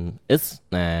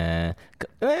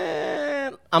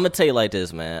tell you like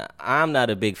this, man. I'm not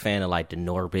a big fan of like the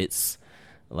Norbits.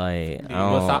 Like,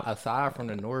 aside from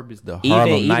the Norbits, the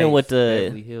Harlem even Nights, with the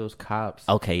Beverly Hills Cops,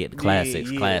 okay, the classics.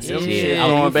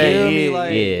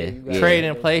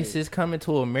 Trading Places, Coming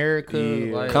to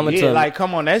America, Coming to like,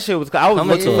 come on, that shit was. I was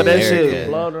looking for that shit.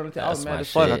 I was mad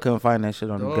as fuck. shit. I couldn't find that shit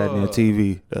on the goddamn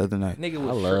TV the other night. Nigga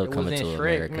I love Coming to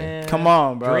America. Man. Come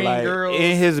on, bro. Dream like, Girls.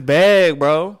 in his bag,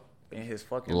 bro. In his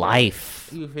fucking Life.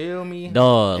 You feel me?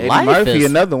 Dog, Eddie Life Murphy, is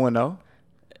another one though.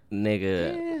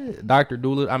 nigga. Dr.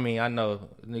 Doolittle. I mean, I know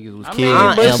niggas was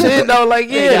kids. But shit though, like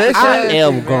that I shit.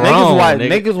 am grown.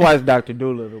 Niggas watch Dr.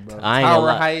 Doolittle, bro. I ain't gonna Power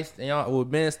lie. Heist and y'all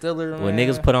with Ben Stiller. When man.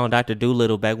 niggas put on Dr.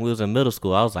 Doolittle back when we was in middle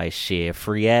school, I was like, shit,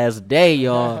 free ass day,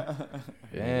 y'all.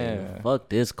 Yeah. Fuck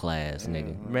this class,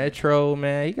 nigga. Metro,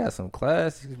 man, he got some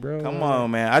classics, bro. Come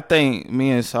on, man. I think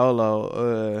me and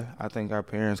Solo, I think our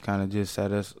parents kind of just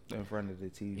set us in front of the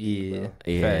TV. Bro.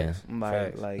 Yeah.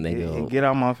 Like Nigga, get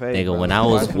out my face. Nigga, bro. when I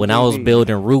Watch was TV.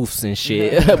 building roofs and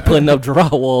shit, putting up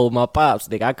drywall with my pops,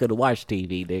 nigga, I could have watched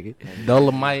TV, nigga.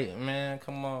 Dolomite, man,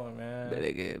 come on, man.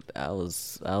 Nigga, I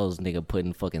was nigga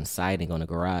putting fucking siding on the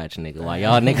garage, nigga, while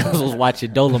y'all niggas was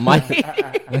watching Dolomite.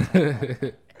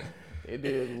 It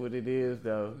is what it is,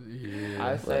 though. Yeah,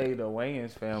 I say the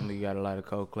Wayans family got a lot of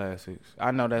cold classics.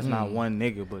 I know that's not one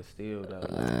nigga, but still, though.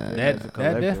 That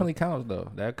definitely counts,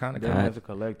 though. That kind of counts. As a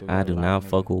collective. I do not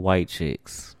fuck with white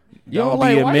chicks. Don't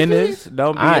be a menace.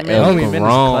 Don't be a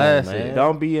menace. Man.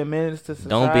 Don't be a menace to society.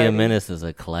 Don't be a menace is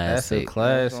a classic. That's a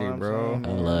classic, bro. I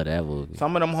love that movie.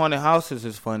 Some of them haunted houses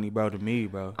is funny, bro, to me,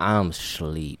 bro. I'm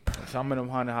sleep. Some of them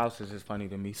haunted houses is funny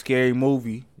to me. Scary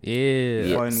Movie.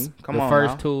 Yeah. Funny. Come the on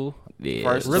first now. two.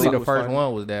 Yeah. Really, the first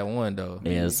one was that one, though.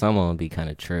 Yeah, some of them be kind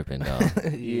of tripping, though.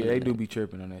 Yeah, they do be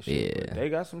tripping on that shit. Yeah. But they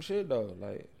got some shit, though.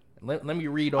 Like, let me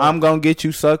read off. I'm gonna get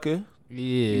you, sucker.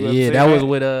 Yeah, that was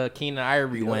with Keenan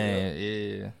Ivory Wayne.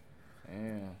 Yeah.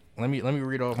 Damn. Let me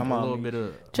read off a little bit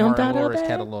of Jumped Martin out of Lawrence bed.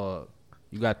 catalog.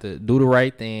 You got the Do the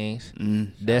Right Things,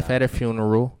 Death at a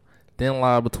Funeral, Thin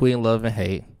Line Between Love and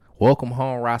Hate, Welcome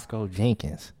Home Roscoe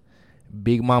Jenkins,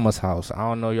 Big Mama's House. I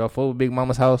don't know y'all fuck with Big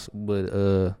Mama's House,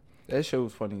 but that shit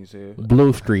was funny as hell.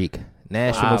 Blue Streak,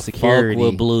 National Security,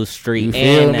 Fuck with Blue Street You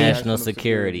feel and me? National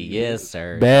Security. Yes,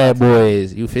 sir. Bad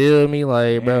Boys. You feel me,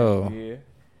 like, bro? Yeah.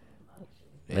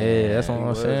 Yeah, that's what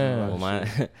I'm saying. Well,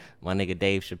 my nigga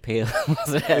Dave Chappelle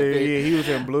was Yeah, he was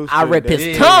in Blue Street. I ripped his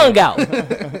Yeah. tongue out.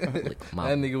 Lick my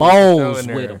That nigga was balls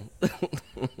showing with there. him.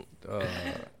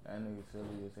 That nigga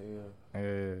silly as hell.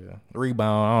 Yeah.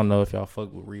 Rebound. I don't know if y'all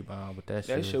fuck with Rebound, but that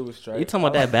Shit was straight. You talking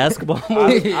about that basketball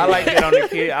movie? I like it on the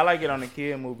kid. I like it on the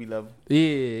kid movie level.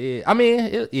 Yeah. I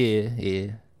mean,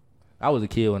 yeah. I was a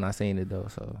kid when I seen it though,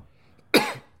 so.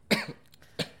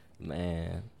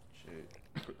 Man.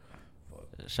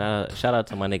 Shout out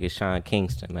to my nigga Sean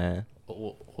Kingston, man.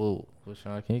 What's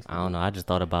Sean Kingston? I don't know. I just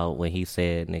thought about when he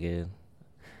said, nigga,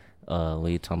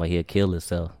 when he talking about he'll kill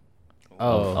himself.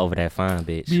 Over that fine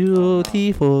bitch.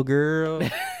 Beautiful girl.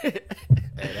 Hey,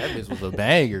 that bitch was a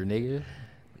banger, nigga.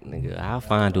 Nigga, how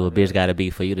fine do a bitch gotta be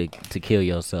for you to kill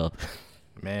yourself?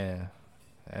 Man,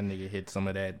 that nigga hit some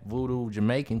of that voodoo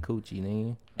Jamaican coochie,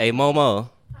 nigga. Hey, Momo.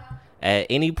 At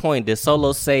any point, did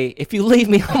Solo say, if you leave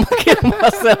me, I'm gonna kill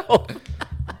myself?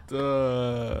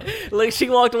 Look, she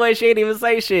walked away. She ain't even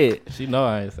say shit. She know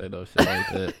I ain't say no shit like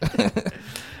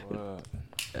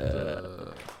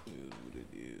that.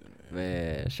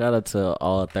 Man, shout out to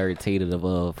all 13 of the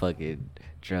motherfucking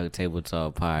Drug Table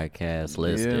Talk podcast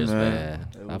listeners, man.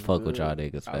 I fuck with y'all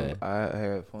niggas, man. I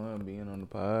had fun being on the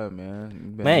pod,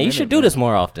 man. Man, you should do this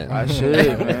more often. I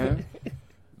should, man.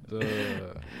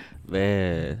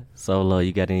 Man, Solo,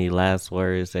 you got any last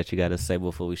words that you got to say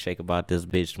before we shake about this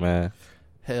bitch, man?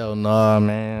 Hell nah,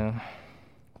 man.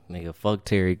 Nigga, fuck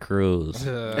Terry Crews.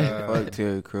 Fuck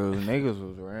Terry Crews. Niggas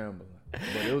was rambling.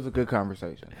 But it was a good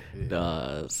conversation.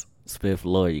 Spiff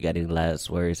Lord, you got any last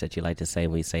words that you like to say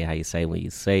when you say how you say when you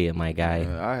say it, my guy?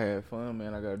 Man, I had fun,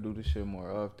 man. I got to do this shit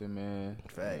more often, man.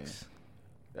 Facts.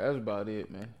 Man, that's about it,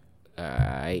 man. All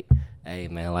right. Hey,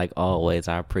 man, like always,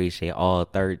 I appreciate all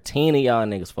 13 of y'all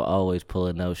niggas for always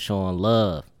pulling up, showing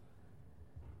love.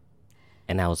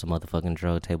 And that was a motherfucking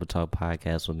Drug Table Talk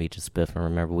podcast with me, just Spiff. And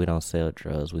remember, we don't sell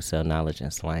drugs. We sell knowledge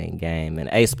and slang game. And,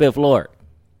 hey, Spiff Lord.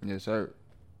 Yes, sir.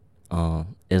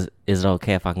 Is it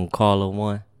okay if I can call her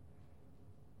one?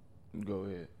 Go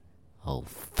ahead. Oh,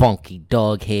 funky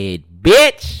dog head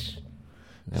bitch.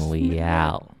 And we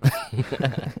out.